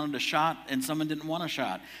someone wanted a shot and someone didn't want a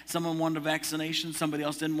shot. Someone wanted a vaccination, somebody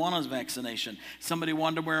else didn't want a vaccination. Somebody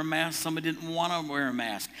wanted to wear a mask, somebody didn't want to wear a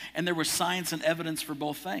mask. And there was science and evidence for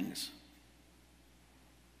both things.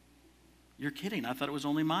 You're kidding. I thought it was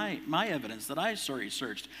only my evidence that I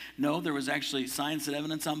researched. No, there was actually science and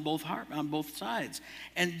evidence on both sides.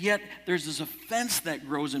 And yet there's this offense that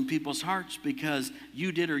grows in people's hearts because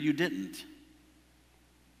you did or you didn't.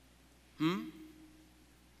 And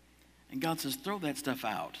God says, throw that stuff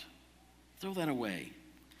out. Throw that away.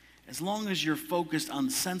 As long as you're focused on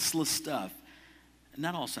senseless stuff,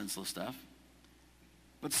 not all senseless stuff,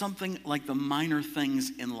 but something like the minor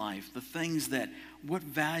things in life, the things that, what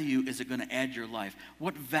value is it going to add your life?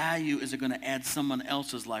 What value is it going to add someone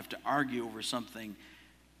else's life to argue over something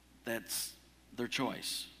that's their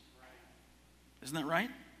choice? Isn't that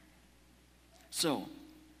right? So,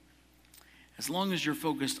 as long as you're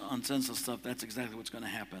focused on senseless stuff, that's exactly what's going to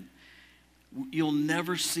happen. You'll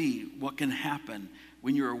never see what can happen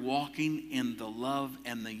when you are walking in the love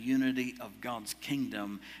and the unity of God's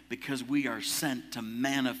kingdom, because we are sent to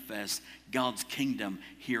manifest God's kingdom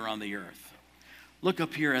here on the earth. Look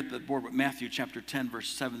up here at the board what Matthew chapter 10, verse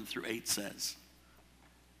 7 through 8 says.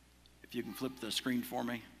 If you can flip the screen for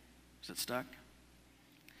me. Is it stuck?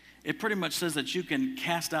 It pretty much says that you can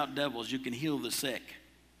cast out devils, you can heal the sick.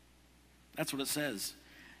 That's what it says.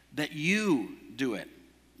 That you do it.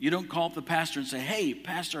 You don't call up the pastor and say, hey,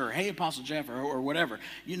 pastor, or hey, Apostle Jeff, or whatever.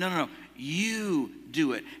 No. You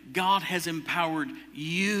do it. God has empowered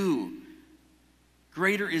you.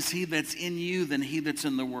 Greater is he that's in you than he that's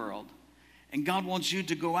in the world. And God wants you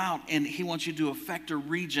to go out, and he wants you to affect a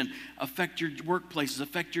region, affect your workplaces,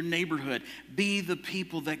 affect your neighborhood. Be the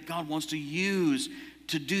people that God wants to use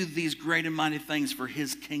to do these great and mighty things for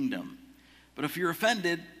his kingdom. But if you're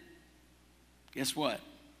offended, guess what?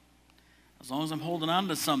 As long as I'm holding on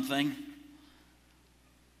to something,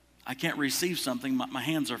 I can't receive something. My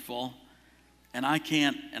hands are full, and I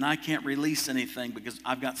can't release anything because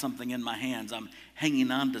I've got something in my hands. I'm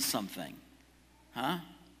hanging on to something. Huh?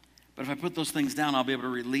 But if I put those things down, I'll be able to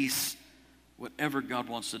release whatever God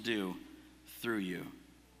wants to do through you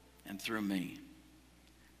and through me.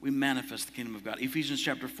 We manifest the kingdom of God. Ephesians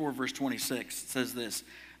chapter 4, verse 26 says this: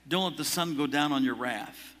 don't let the sun go down on your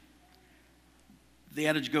wrath. The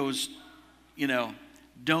adage goes,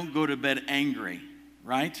 don't go to bed angry,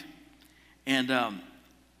 right? And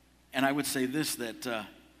I would say this, that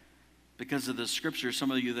because of the scripture,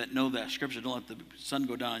 some of you that know that scripture, don't let the sun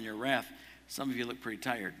go down on your wrath, some of you look pretty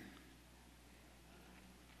tired.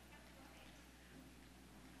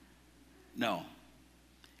 No.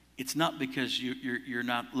 It's not because you're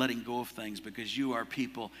not letting go of things, because you are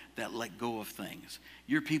people that let go of things.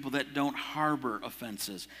 You're people that don't harbor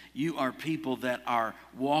offenses. You are people that are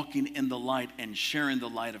walking in the light and sharing the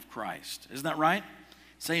light of Christ. Isn't that right?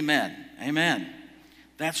 Say amen. Amen.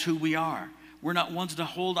 That's who we are. We're not ones to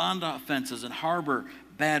hold on to offenses and harbor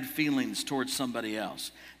bad feelings towards somebody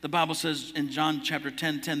else. The Bible says in John chapter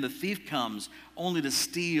 10:10, the thief comes only to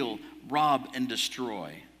steal, rob, and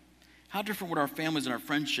destroy. How different would our families and our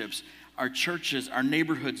friendships, our churches, our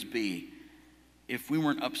neighborhoods be if we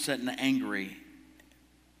weren't upset and angry,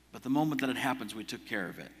 but the moment that it happens, we took care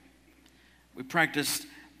of it? We practiced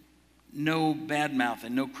no bad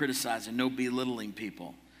mouthing, no criticizing, no belittling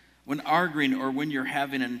people. When arguing or when you're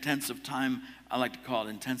having an intensive time, I like to call it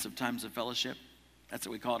intensive times of fellowship. That's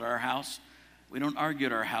what we call it at our house. We don't argue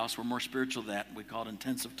at our house. We're more spiritual than that. We call it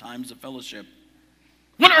intensive times of fellowship.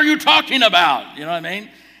 What are you talking about? You know what I mean?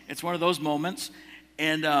 It's one of those moments,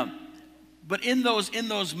 and but in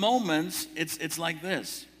those moments, it's like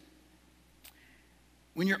this.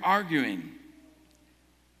 When you're arguing,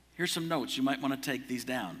 here's some notes. You might want to take these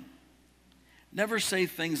down. Never say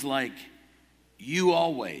things like, "You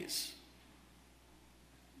always."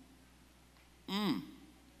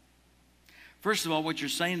 First of all, what you're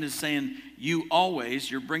saying is saying "you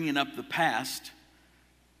always." You're bringing up the past,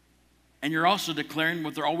 and you're also declaring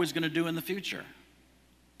what they're always going to do in the future.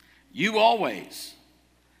 You always.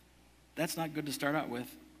 That's not good to start out with.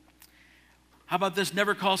 How about this?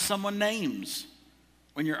 Never call someone names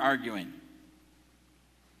when you're arguing.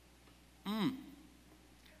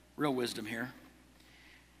 Real wisdom here.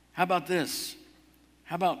 How about this?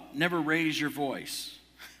 How about never raise your voice?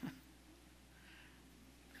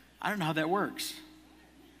 I don't know how that works.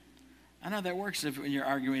 I know how that works when you're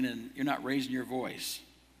arguing and you're not raising your voice.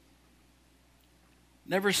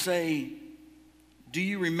 Never say, do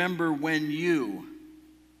you remember when you?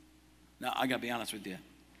 Now, I got to be honest with you.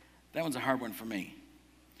 That one's a hard one for me.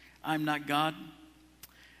 I'm not God.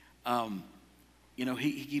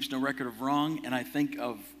 He keeps no record of wrong. And I think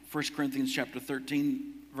of 1 Corinthians chapter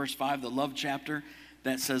 13, verse 5, the love chapter,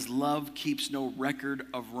 that says love keeps no record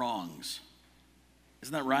of wrongs.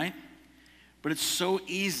 Isn't that right? But it's so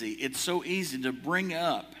easy. It's so easy to bring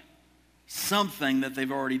up something that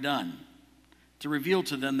they've already done, to reveal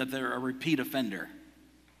to them that they're a repeat offender.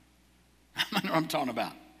 I know what I'm talking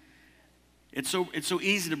about. It's so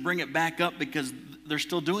easy to bring it back up because they're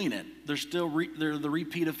still doing it. They're the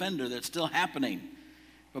repeat offender. That's still happening.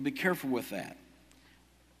 But be careful with that.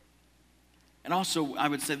 And also, I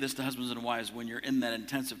would say this to husbands and wives when you're in that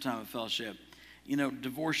intensive time of fellowship.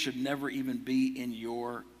 Divorce should never even be in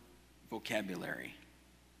your vocabulary.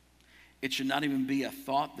 It should not even be a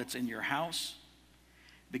thought that's in your house.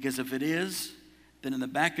 Because if it is, then in the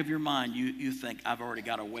back of your mind, you think, I've already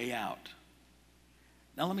got a way out.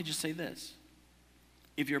 Now, let me just say this.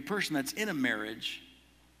 If you're a person that's in a marriage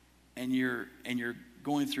and you're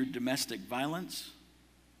going through domestic violence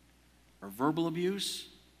or verbal abuse,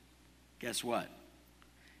 guess what?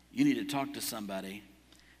 You need to talk to somebody.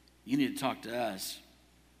 You need to talk to us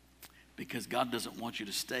because God doesn't want you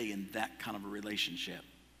to stay in that kind of a relationship.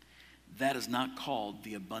 That is not called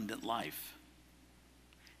the abundant life.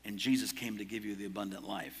 And Jesus came to give you the abundant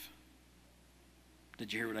life.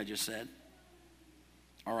 Did you hear what I just said?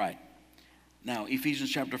 All right. Now,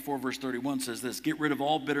 Ephesians chapter 4, verse 31 says this: get rid of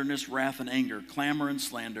all bitterness, wrath, and anger, clamor and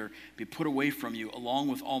slander, be put away from you, along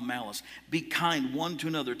with all malice. Be kind one to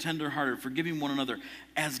another, tenderhearted, forgiving one another,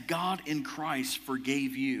 as God in Christ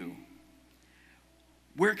forgave you.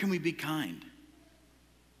 Where can we be kind?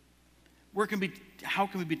 How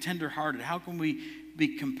can we be tenderhearted? How can we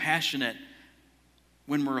be compassionate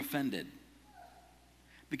when we're offended?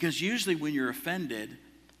 Because usually when you're offended,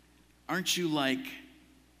 aren't you like,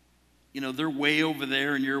 they're way over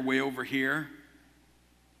there and you're way over here?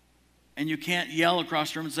 And you can't yell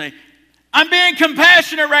across the room and say, I'm being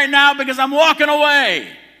compassionate right now because I'm walking away.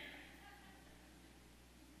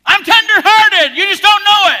 I'm tenderhearted. You just don't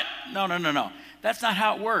know it. No. That's not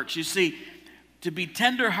how it works. You see, to be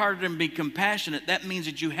tenderhearted and be compassionate, that means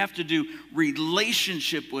that you have to do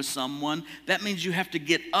relationship with someone. That means you have to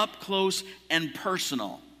get up close and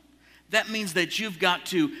personal. That means that you've got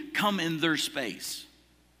to come in their space.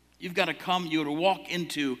 You've got to walk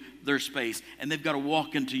into their space, and they've got to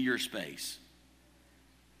walk into your space.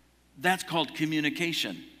 That's called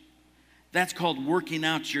communication. That's called working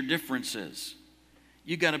out your differences.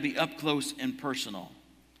 You got to be up close and personal.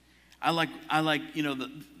 I like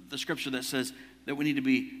the scripture that says that we need to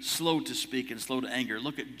be slow to speak and slow to anger.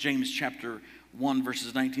 Look at James chapter 1,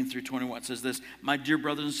 verses 19 through 21. It says this: my dear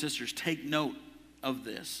brothers and sisters, take note of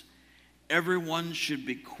this. Everyone should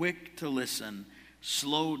be quick to listen,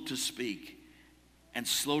 slow to speak, and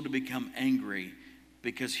slow to become angry,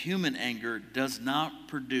 because human anger does not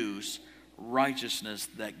produce righteousness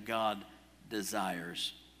that God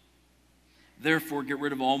desires. Therefore, get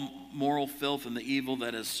rid of all moral filth and the evil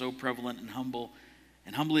that is so prevalent, and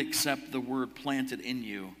humbly accept the word planted in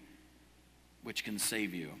you, which can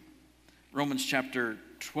save you. Romans chapter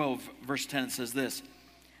 12, verse 10, it says this: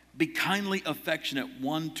 be kindly affectionate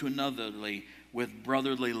one to another with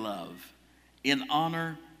brotherly love, in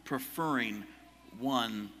honor preferring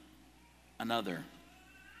one another.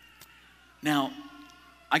 Now,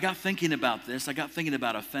 I got thinking about this. I got thinking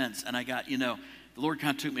about offense, and the Lord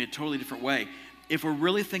kind of took me a totally different way. If we're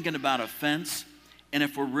really thinking about offense, and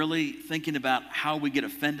if we're really thinking about how we get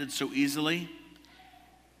offended so easily,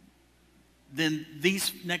 then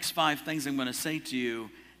these next 5 things I'm going to say to you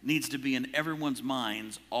needs to be in everyone's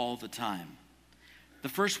minds all the time. The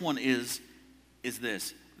first one is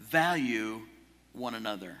this: value one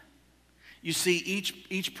another. You see,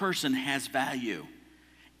 each person has value.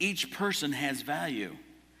 Each person has value.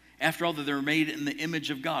 After all, that they're made in the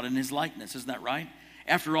image of God, in His likeness. Isn't that right?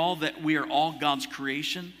 After all, that we are all God's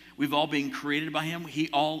creation. We've all been created by Him. He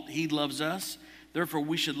loves us. Therefore,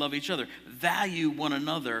 we should love each other. Value one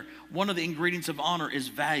another. One of the ingredients of honor is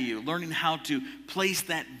value. Learning how to place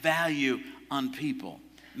that value on people.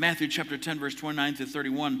 Matthew chapter 10, verse 29 through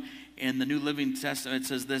 31, in the New Living Testament, it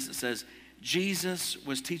says this. It says, Jesus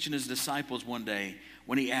was teaching His disciples one day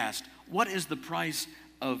when He asked, what is the price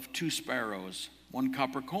of 2 sparrows? 1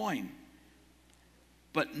 copper coin.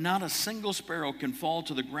 But not a single sparrow can fall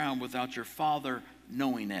to the ground without your Father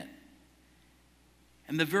knowing it.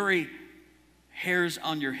 And the very hairs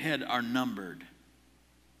on your head are numbered.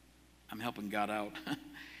 I'm helping God out.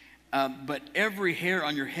 But every hair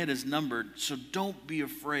on your head is numbered, so don't be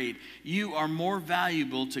afraid. You are more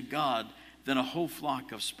valuable to God than a whole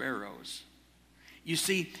flock of sparrows. You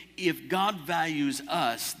see, if God values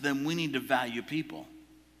us, then we need to value people.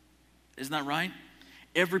 Isn't that right?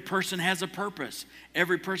 Every person has a purpose.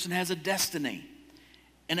 Every person has a destiny.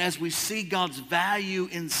 And as we see God's value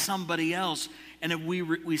in somebody else, and if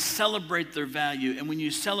we celebrate their value, and when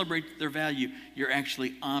you celebrate their value, you're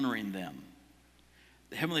actually honoring them.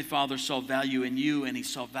 The Heavenly Father saw value in you, and He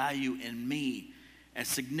saw value in me as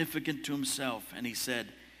significant to Himself. And He said,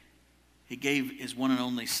 He gave His one and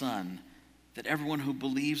only Son, that everyone who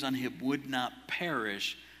believes on Him would not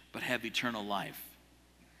perish, but have eternal life.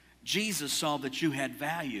 Jesus saw that you had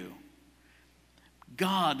value.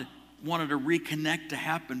 God wanted a reconnect to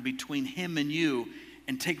happen between Him and you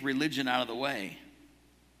and take religion out of the way.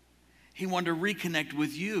 He wanted to reconnect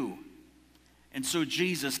with you. And so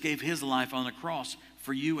Jesus gave His life on the cross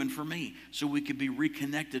for you and for me, so we could be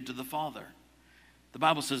reconnected to the Father. The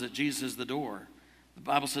Bible says that Jesus is the door. The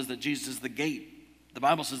Bible says that Jesus is the gate. The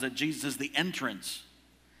Bible says that Jesus is the entrance.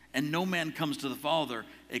 And no man comes to the Father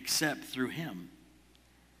except through Him.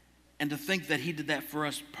 And to think that He did that for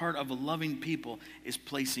us, part of a loving people, is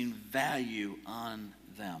placing value on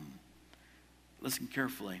them. Listen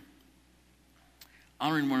carefully.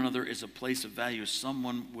 Honoring one another is a place of value.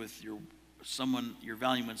 You're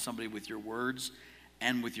valuing somebody with your words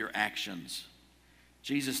and with your actions.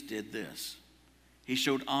 Jesus did this. He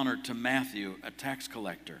showed honor to Matthew, a tax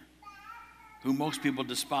collector, who most people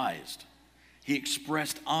despised. He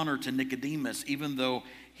expressed honor to Nicodemus, even though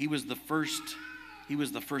he was the first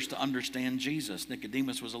to understand Jesus.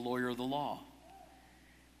 Nicodemus was a lawyer of the law.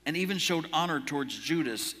 And even showed honor towards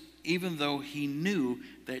Judas, even though he knew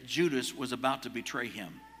that Judas was about to betray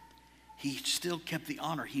him. He still kept the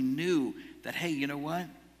honor. He knew that, hey, you know what?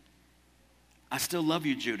 I still love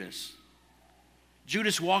you, Judas.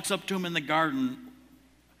 Judas walks up to him in the garden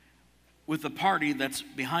with the party that's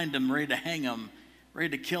behind him, ready to hang him,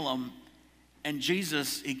 ready to kill him. And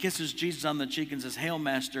Jesus, he kisses Jesus on the cheek and says, "Hail,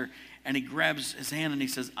 Master." And he grabs his hand and he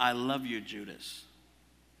says, "I love you, Judas."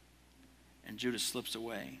 And Judas slips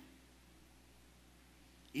away.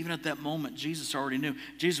 Even at that moment, Jesus already knew.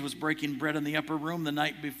 Jesus was breaking bread in the upper room the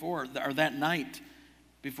night before, or that night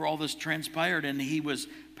before all this transpired, and he was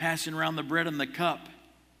passing around the bread and the cup.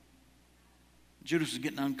 Judas was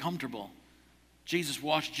getting uncomfortable. Jesus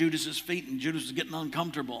washed Judas's feet, and Judas was getting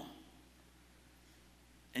uncomfortable.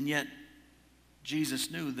 And yet, Jesus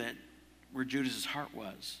knew that where Judas's heart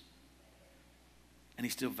was, and he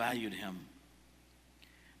still valued him.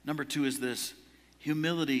 Number 2 is this: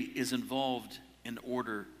 humility is involved in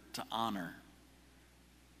order to honor.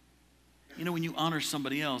 You know, when you honor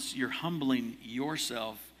somebody else, you're humbling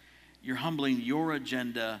yourself, you're humbling your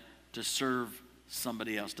agenda to serve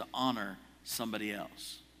somebody else, to honor somebody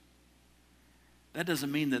else. That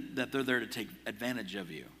doesn't mean that they're there to take advantage of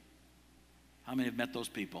you. How many have met those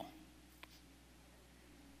people?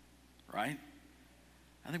 Right?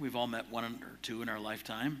 I think we've all met one or two in our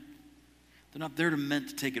lifetime. They're not there meant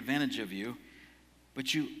to take advantage of you, but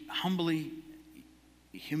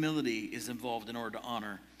humility is involved in order to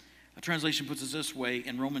honor. A translation puts it this way.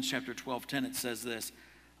 In Romans chapter 12:10, it says this: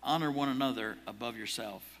 honor one another above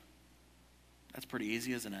yourself. That's pretty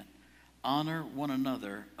easy, isn't it? Honor one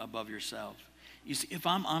another above yourself. You see, if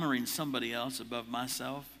I'm honoring somebody else above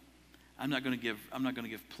myself, I'm not going to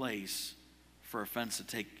give place for offense to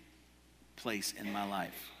take place in my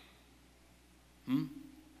life.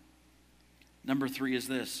 Number 3 is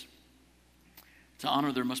this: to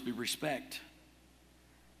honor, there must be respect.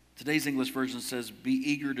 Today's English version says, be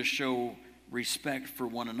eager to show respect for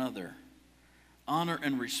one another. Honor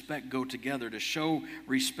and respect go together. To show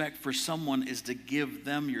respect for someone is to give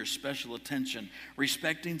them your special attention.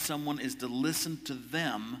 Respecting someone is to listen to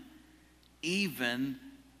them even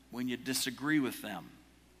when you disagree with them.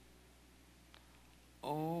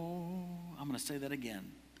 Oh, I'm going to say that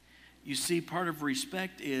again. You see, part of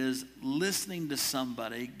respect is listening to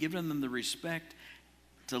somebody, giving them the respect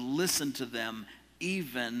to listen to them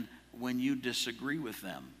even when you disagree with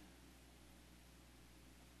them.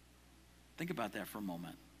 Think about that for a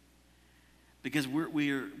moment. Because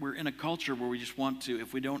we're in a culture where we just want to,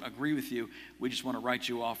 if we don't agree with you, we just want to write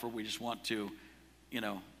you off, or we just want to,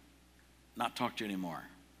 not talk to you anymore.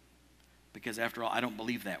 Because after all, I don't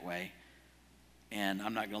believe that way, and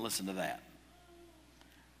I'm not going to listen to that.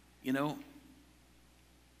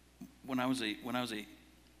 When I was a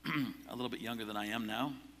little bit younger than I am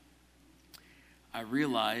now, I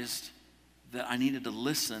realized that I needed to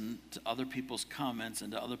listen to other people's comments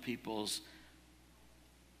and to other people's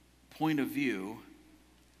point of view,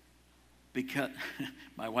 because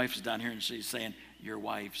my wife's down here and she's saying, "Your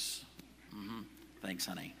wife's." Thanks,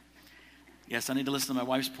 honey. Yes, I need to listen to my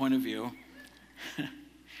wife's point of view.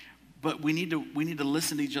 But we need to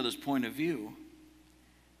listen to each other's point of view,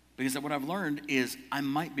 because what I've learned is I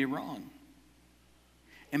might be wrong.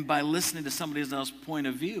 And by listening to somebody else's point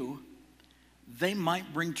of view, they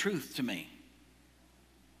might bring truth to me.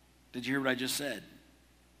 Did you hear what I just said?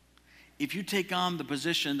 If you take on the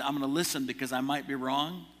position, I'm going to listen because I might be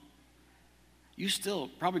wrong, you still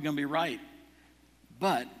probably going to be right.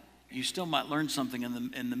 But you still might learn something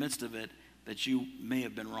in the midst of it that you may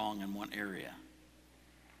have been wrong in one area.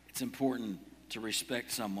 It's important to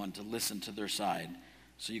respect someone, to listen to their side,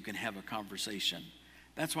 so you can have a conversation.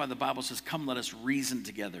 That's why the Bible says, come, let us reason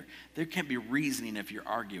together. There can't be reasoning if you're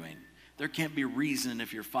arguing. There can't be reasoning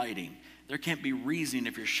if you're fighting. There can't be reasoning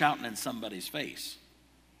if you're shouting in somebody's face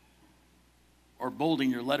or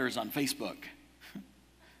bolding your letters on Facebook.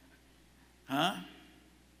 Huh?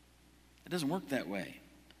 It doesn't work that way.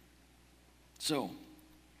 So,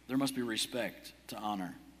 there must be respect to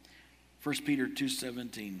honor. 1 Peter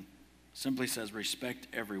 2:17 simply says, respect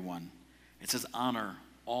everyone. It says, honor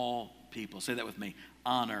all people. Say that with me.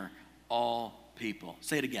 Honor all people.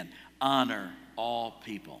 Say it again. Honor all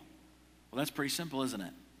people. Well, that's pretty simple, isn't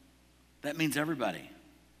it? That means everybody.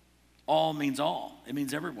 All means all. It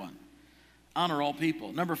means everyone. Honor all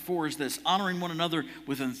people. Number 4 is this, honoring one another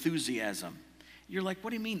with enthusiasm. You're like, what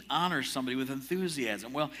do you mean honor somebody with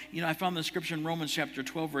enthusiasm? Well, I found the scripture in Romans chapter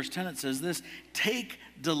 12, verse 10. It says this, take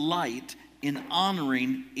delight in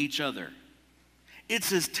honoring each other. It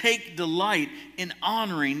says take delight in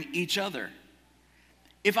honoring each other.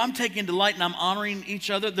 If I'm taking delight and I'm honoring each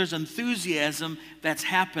other, there's enthusiasm that's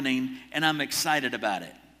happening, and I'm excited about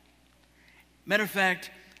it. Matter of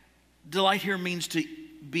fact, delight here means to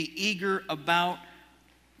be eager about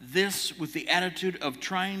this with the attitude of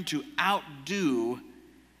trying to outdo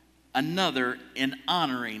another in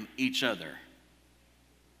honoring each other.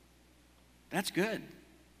 That's good.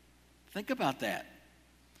 Think about that.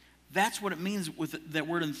 That's what it means with that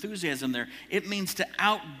word enthusiasm there. It means to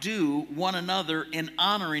outdo one another in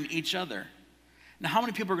honoring each other. Now, how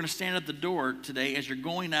many people are going to stand at the door today as you're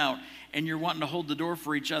going out and you're wanting to hold the door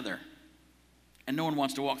for each other? And no one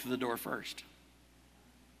wants to walk through the door first.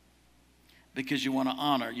 Because you want to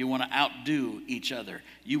honor, you want to outdo each other.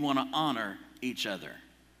 You want to honor each other.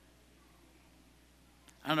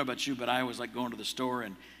 I don't know about you, but I always like going to the store,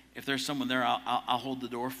 and if there's someone there, I'll hold the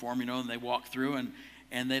door for them, and they walk through,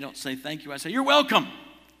 and they don't say thank you. I say, you're welcome.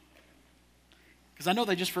 Because I know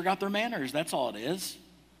they just forgot their manners. That's all it is.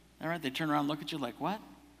 All right, they turn around and look at you like, what?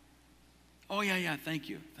 Oh, yeah, thank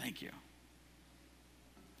you.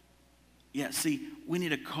 Yeah, see, we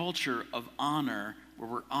need a culture of honor where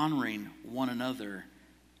we're honoring one another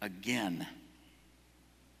again.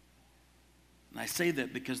 And I say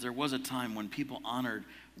that because there was a time when people honored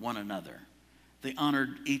one another. They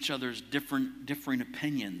honored each other's differing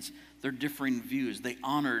opinions, their differing views. They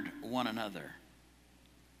honored one another.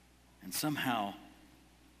 And somehow,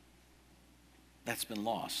 that's been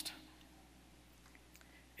lost.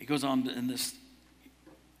 It goes on in this.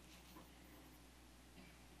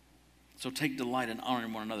 So take delight in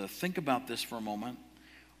honoring one another. Think about this for a moment.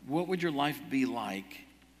 What would your life be like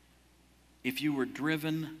if you were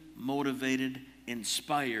driven, motivated,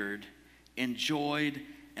 inspired, enjoyed,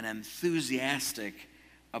 and enthusiastic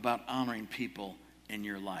about honoring people in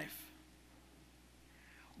your life?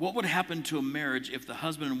 What would happen to a marriage if the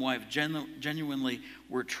husband and wife genuinely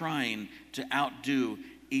were trying to outdo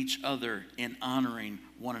each other in honoring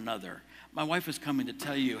one another? My wife is coming to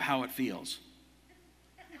tell you how it feels.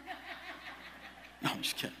 No,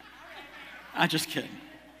 I'm just kidding.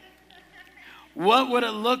 What would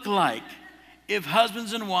it look like if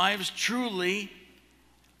husbands and wives truly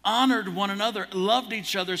honored one another, loved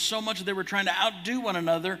each other so much that they were trying to outdo one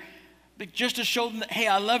another, but just to show them that, hey,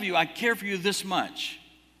 I love you, I care for you this much?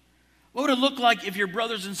 What would it look like if your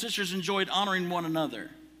brothers and sisters enjoyed honoring one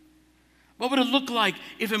another? What would it look like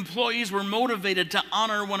if employees were motivated to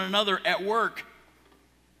honor one another at work?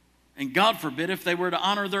 And God forbid if they were to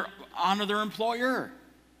honor their employer.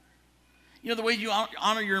 The way you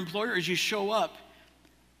honor your employer is you show up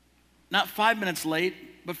not 5 minutes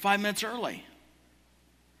late, but 5 minutes early.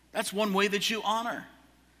 That's one way that you honor.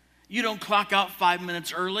 You don't clock out 5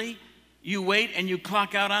 minutes early. You wait and you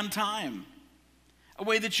clock out on time. A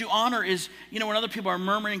way that you honor is, when other people are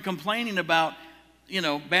murmuring and complaining about,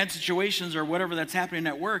 bad situations or whatever that's happening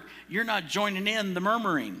at work, you're not joining in the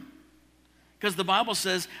murmuring. Because the Bible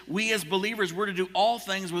says we as believers, we're to do all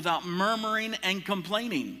things without murmuring and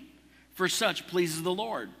complaining. For such pleases the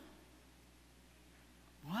Lord.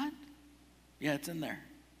 What? Yeah, it's in there.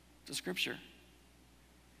 It's a scripture.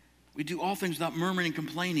 We do all things without murmuring and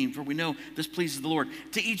complaining, for we know this pleases the Lord.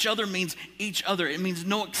 To each other means each other. It means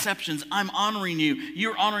no exceptions. I'm honoring you.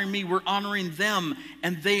 You're honoring me. We're honoring them,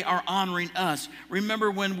 and they are honoring us.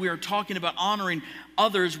 Remember, when we are talking about honoring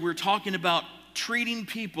others, we're talking about treating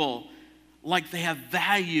people like they have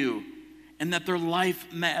value and that their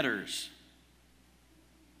life matters.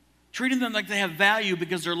 Treating them like they have value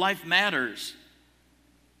because their life matters.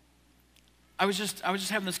 I was just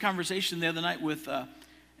having this conversation the other night with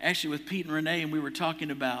Pete and Renee, and we were talking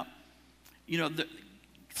about,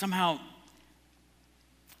 somehow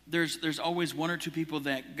there's always one or two people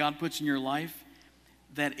that God puts in your life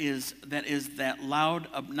that is that loud,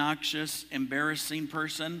 obnoxious, embarrassing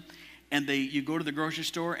person, and you go to the grocery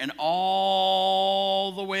store, and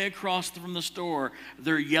all the way across from the store,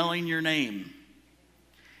 they're yelling your name.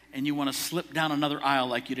 And you want to slip down another aisle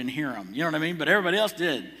like you didn't hear them. You know what I mean? But everybody else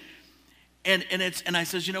did. And I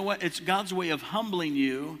says, you know what? It's God's way of humbling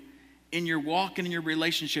you in your walk and in your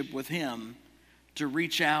relationship with Him to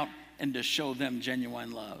reach out and to show them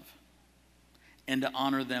genuine love and to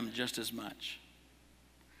honor them just as much.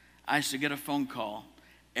 I used to get a phone call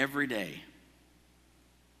every day.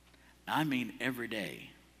 I mean every day.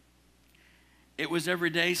 It was every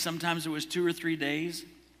day. Sometimes it was 2 or 3 days.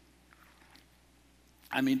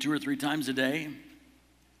 I mean 2 or 3 times a day.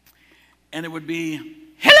 And it would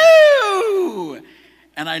be, hello!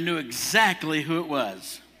 And I knew exactly who it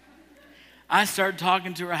was. I started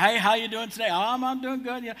talking to her, hey, how you doing today? Oh, I'm doing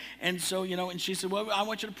good. Yeah. And so, and she said, well, I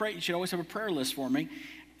want you to pray. She'd always have a prayer list for me.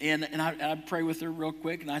 And I'd pray with her real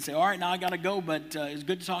quick. And I'd say, all right, now I got to go, but it's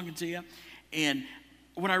good talking to you. And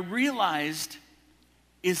what I realized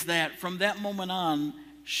is that from that moment on,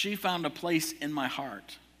 she found a place in my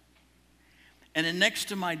heart. And then next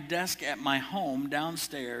to my desk at my home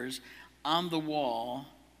downstairs on the wall,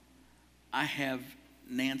 I have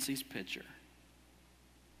Nancy's picture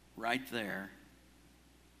right there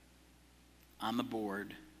on the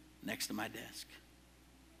board next to my desk.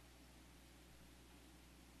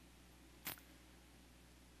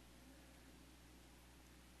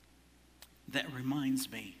 That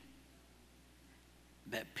reminds me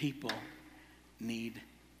that people need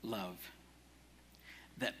love.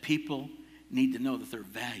 That people need to know that they're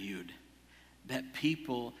valued. That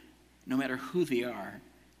people, no matter who they are,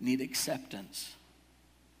 need acceptance.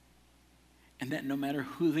 And that no matter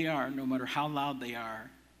who they are, no matter how loud they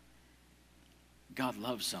are, God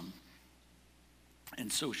loves them.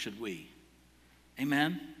 And so should we.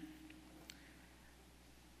 Amen?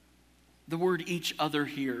 The word each other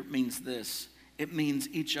here means this. It means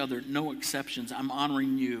each other, no exceptions. I'm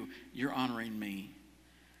honoring you, you're honoring me.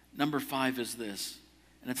 Number 5 is this,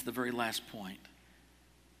 and it's the very last point.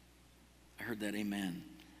 I heard that, amen.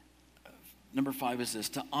 Number 5 is this,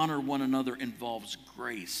 to honor one another involves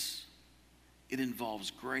grace. It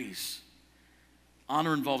involves grace.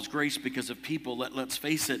 Honor involves grace because of people. Let's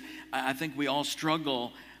face it, I think we all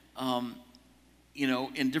struggle,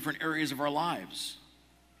 in different areas of our lives.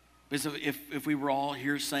 Because if we were all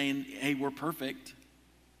here saying, hey, we're perfect,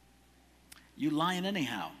 you lying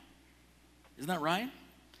anyhow. Isn't that right?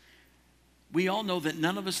 We all know that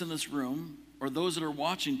none of us in this room or those that are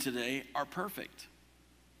watching today are perfect.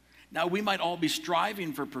 Now, we might all be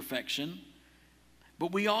striving for perfection,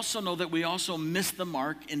 but we also know that we also miss the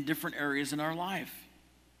mark in different areas in our life.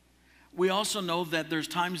 We also know that there's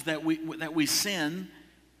times that we sin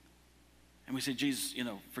and we say, Jesus,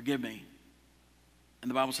 forgive me. And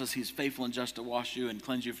the Bible says he's faithful and just to wash you and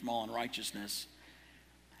cleanse you from all unrighteousness.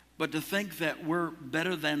 But to think that we're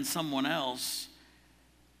better than someone else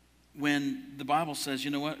when the Bible says, you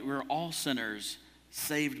know what, we're all sinners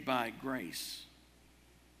saved by grace.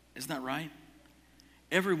 Isn't that right?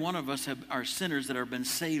 Every one of us are sinners that have been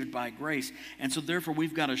saved by grace. And so therefore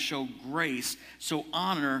we've got to show grace. So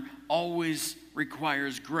honor always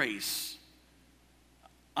requires grace.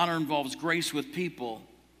 Honor involves grace with people.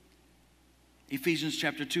 Ephesians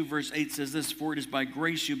chapter 2 verse 8 says this, for it is by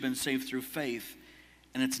grace you've been saved through faith,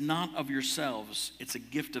 and it's not of yourselves, it's a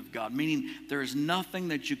gift of God. Meaning there is nothing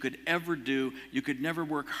that you could ever do, you could never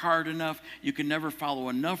work hard enough, you could never follow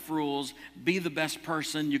enough rules, be the best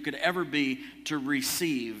person you could ever be to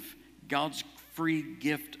receive God's free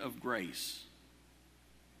gift of grace,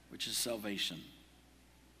 which is salvation.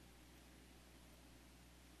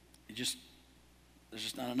 There's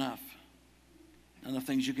just not enough. Not enough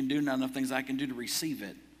things you can do, not enough things I can do to receive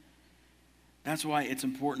it. That's why it's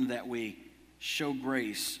important that we show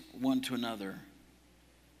grace one to another.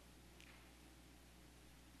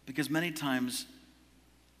 Because many times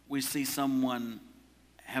we see someone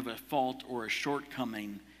have a fault or a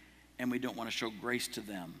shortcoming and we don't want to show grace to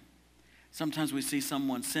them. Sometimes we see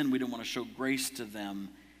someone sin, we don't want to show grace to them.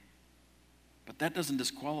 But that doesn't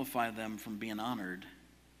disqualify them from being honored.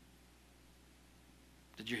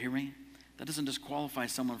 Did you hear me? That doesn't disqualify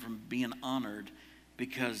someone from being honored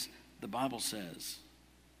because the Bible says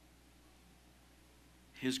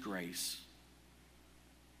His grace.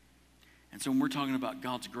 And so when we're talking about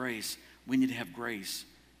God's grace, we need to have grace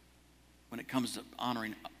when it comes to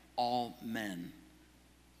honoring all men.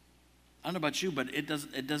 I don't know about you, but it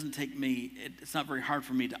doesn't take me, it's not very hard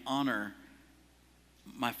for me to honor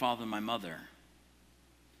my father and my mother.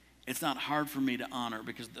 It's not hard for me to honor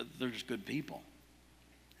because they're just good people.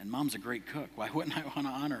 And mom's a great cook. Why wouldn't I want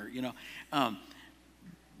to honor her,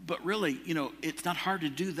 But really, it's not hard to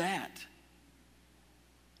do that.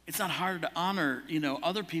 It's not hard to honor,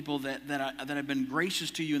 other people that have been gracious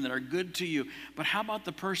to you and that are good to you. But how about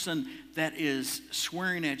the person that is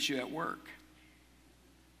swearing at you at work?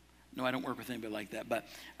 No, I don't work with anybody like that. But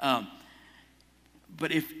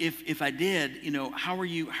if I did, how are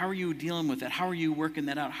you dealing with that? How are you working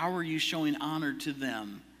that out? How are you showing honor to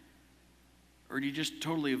them? Or do you just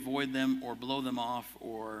totally avoid them or blow them off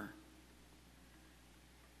or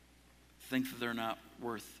think that they're not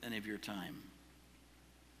worth any of your time?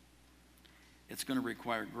 It's going to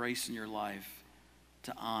require grace in your life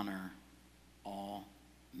to honor all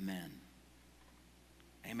men.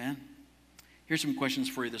 Amen. Here's some questions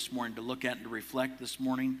for you this morning to look at and to reflect this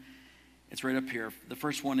morning. It's right up here. The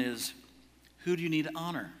first one is, who do you need to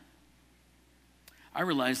honor? I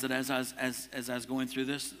realized that as I was going through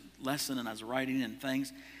this lesson and I was writing and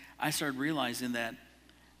things, I started realizing that,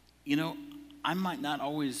 I might not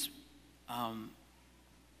always,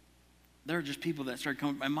 there are just people that started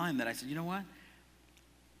coming to my mind that I said, you know what?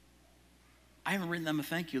 I haven't written them a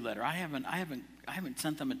thank you letter. I haven't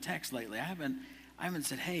sent them a text lately. I haven't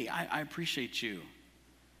said, hey, I appreciate you.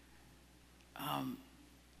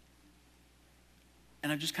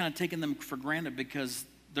 And I've just kind of taken them for granted because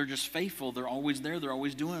they're just faithful. They're always there. They're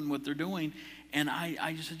always doing what they're doing. And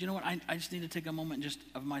I just said, you know what? I just need to take a moment just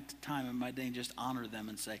of my time and my day and just honor them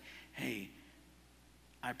and say, hey,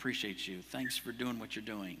 I appreciate you. Thanks for doing what you're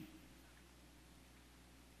doing.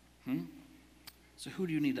 So who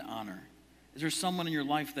do you need to honor? Is there someone in your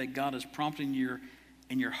life that God is prompting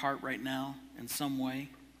in your heart right now in some way?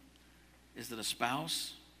 Is it a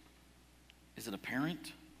spouse? Is it a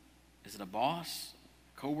parent? Is it a boss,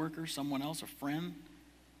 coworker, someone else, a friend?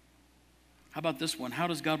 How about this one? How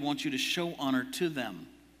does God want you to show honor to them?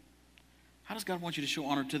 How does God want you to show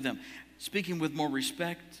honor to them? Speaking with more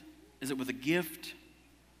respect? Is it with a gift,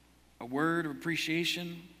 a word of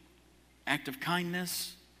appreciation, act of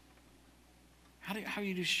kindness? How do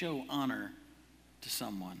you show honor to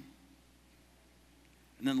someone?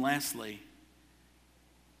 And then lastly,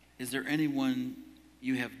 is there anyone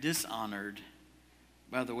you have dishonored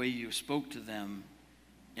by the way you spoke to them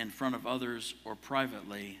in front of others or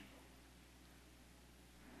privately?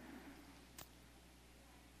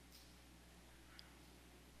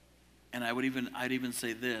 And I'd even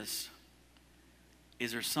say this: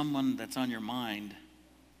 is there someone that's on your mind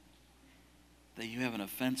that you have an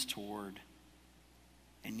offense toward,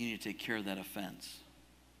 and you need to take care of that offense?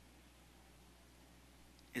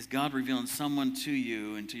 Is God revealing someone to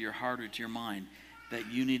you and to your heart or to your mind that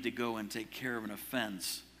you need to go and take care of an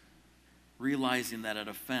offense, realizing that an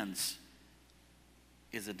offense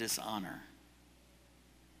is a dishonor?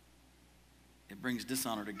 It brings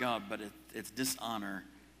dishonor to God, but it's dishonor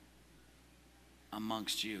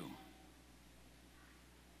amongst you.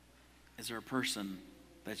 Is there a person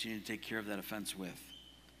that you need to take care of that offense with?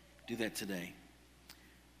 Do that today.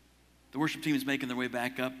 The worship team is making their way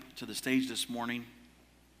back up to the stage this morning.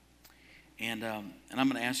 And I'm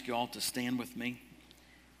going to ask you all to stand with me.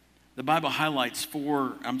 The Bible highlights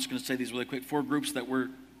I'm just going to say these really quick, 4 groups that we're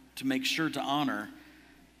to make sure to honor.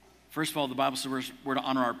 First of all, the Bible says we're to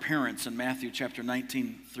honor our parents in Matthew chapter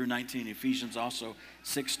 19 through 19, Ephesians also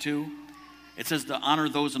 6:2. It says to honor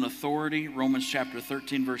those in authority, Romans chapter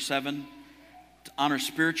 13, verse 7. To honor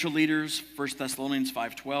spiritual leaders, 1 Thessalonians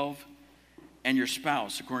 5:12. And your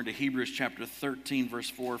spouse, according to Hebrews chapter 13, verse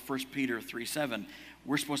 4, 1 Peter 3:7.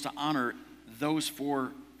 We're supposed to honor those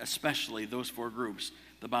 4, especially those 4 groups.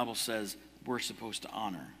 The Bible says we're supposed to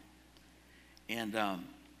honor. And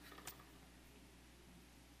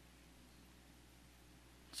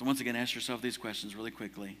so once again, ask yourself these questions really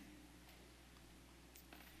quickly.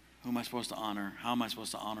 Who am I supposed to honor? How am I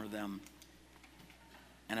supposed to honor them?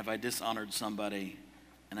 And have I dishonored somebody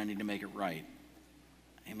and I need to make it right?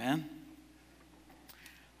 Amen?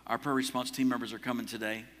 Our prayer response team members are coming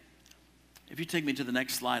today. If you take me to the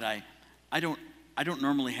next slide, I don't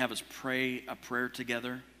normally have us pray a prayer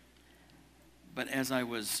together, but as I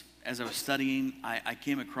was studying, I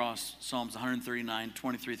came across Psalms 139,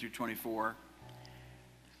 23 through 24,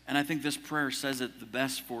 and I think this prayer says it the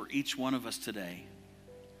best for each one of us today.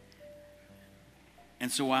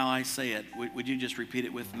 And so while I say it, would you just repeat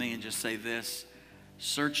it with me and just say this?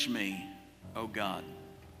 Search me, O God,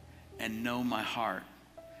 and know my heart.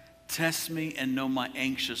 Test me and know my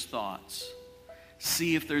anxious thoughts.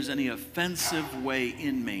 See if there's any offensive way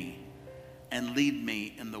in me, and lead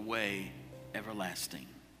me in the way everlasting.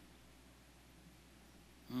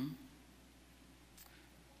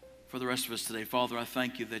 For the rest of us today, Father, I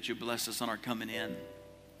thank you that you bless us on our coming in.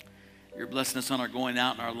 You're blessing us on our going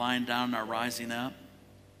out and our lying down and our rising up.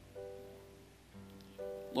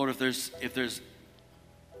 Lord, if there's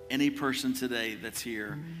any person today that's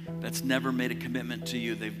here that's never made a commitment to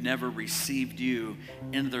you, they've never received you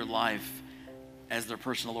into their life as their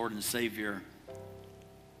personal Lord and Savior,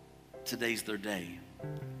 today's their day.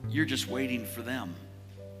 You're just waiting for them.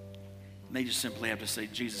 And they just simply have to say,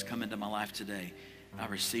 Jesus, come into my life today. I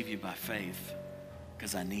receive you by faith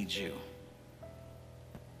because I need you.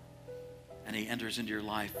 And he enters into your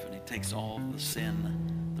life and he takes all the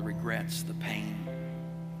sin, the regrets, the pain,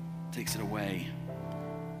 takes it away.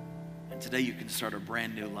 And today you can start a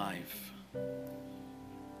brand new life.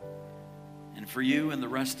 And for you and the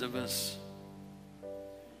rest of us,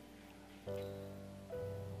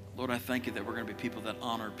 Lord, I thank you that we're going to be people that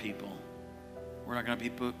honor people. We're not going to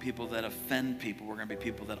be people that offend people. We're going to be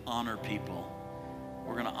people that honor people.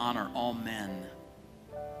 We're going to honor all men.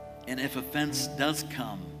 And if offense does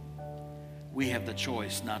come, we have the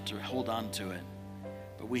choice not to hold on to it,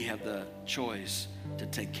 but we have the choice to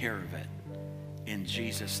take care of it in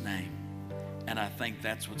Jesus' name. And I think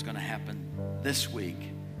that's what's going to happen this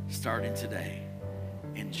week, starting today,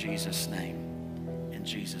 in Jesus' name. In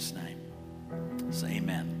Jesus' name. Say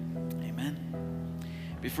amen. Amen.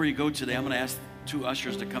 Before you go today, I'm going to ask 2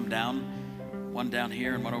 ushers to come down, one down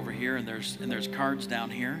here and one over here, and there's cards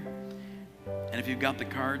down here. And if you've got the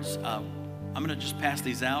cards, I'm going to just pass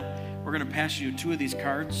these out. We're going to pass you 2 of these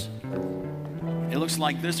cards. It looks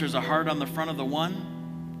like this. There's a heart on the front of the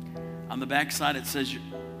one. On the back side, it says,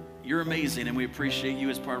 "You're amazing, and we appreciate you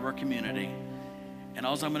as part of our community." And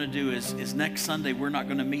all I'm going to do is next Sunday, we're not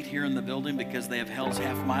going to meet here in the building because they have Hell's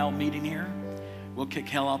Half Mile meeting here. We'll kick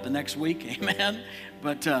hell out the next week, amen.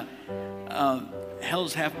 But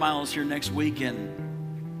Hell's Half Mile is here next week,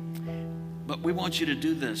 but we want you to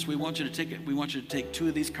do this. We want you to take 2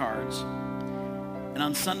 of these cards, and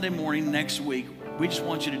on Sunday morning next week, we just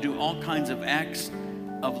want you to do all kinds of acts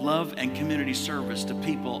of love and community service to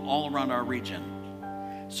people all around our region.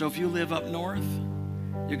 So if you live up north,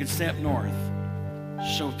 you can stay up north.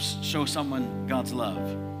 Show someone God's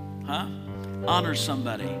love. Honor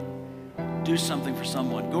somebody. Do something for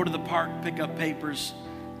someone. Go to the park, pick up papers.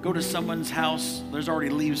 Go to someone's house. There's already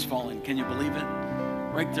leaves falling. Can you believe it?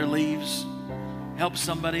 Rake their leaves. Help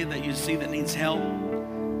somebody that you see that needs help.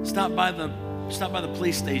 Stop by the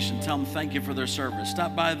police station. Tell them thank you for their service.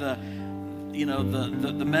 Stop by the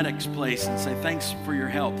medic's place and say thanks for your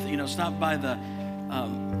help. Stop by the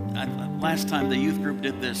last time the youth group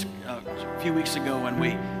did this a few weeks ago, and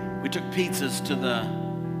we took pizzas to the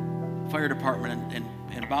fire department and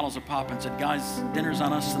bottles of pop and said, "Guys, dinner's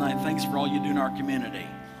on us tonight. Thanks for all you do in our community."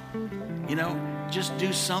 Just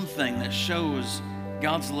do something that shows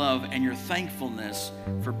God's love and your thankfulness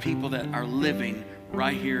for people that are living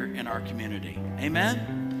right here in our community.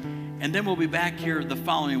 Amen? And then we'll be back here the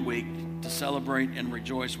following week to celebrate and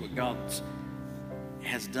rejoice what God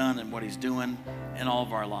has done and what he's doing in all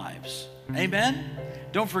of our lives. Amen?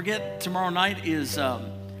 Don't forget, tomorrow night is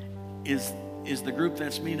the group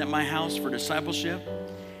that's meeting at my house for discipleship.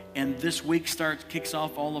 And this week kicks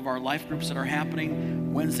off all of our life groups that are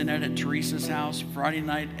happening. Wednesday night at Teresa's house, Friday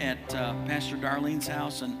night at Pastor Darlene's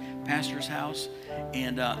house and Pastor's house.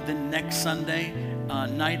 And then next Sunday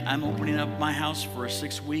night, I'm opening up my house for a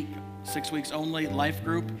 6 weeks only life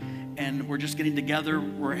group. And we're just getting together.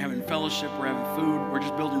 We're having fellowship. We're having food. We're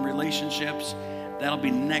just building relationships. That'll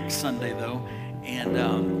be next Sunday, though.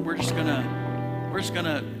 And we're just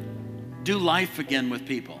gonna do life again with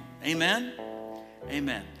people. Amen?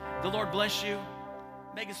 Amen. The Lord bless you.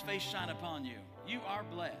 Make his face shine upon you. You are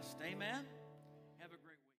blessed. Amen.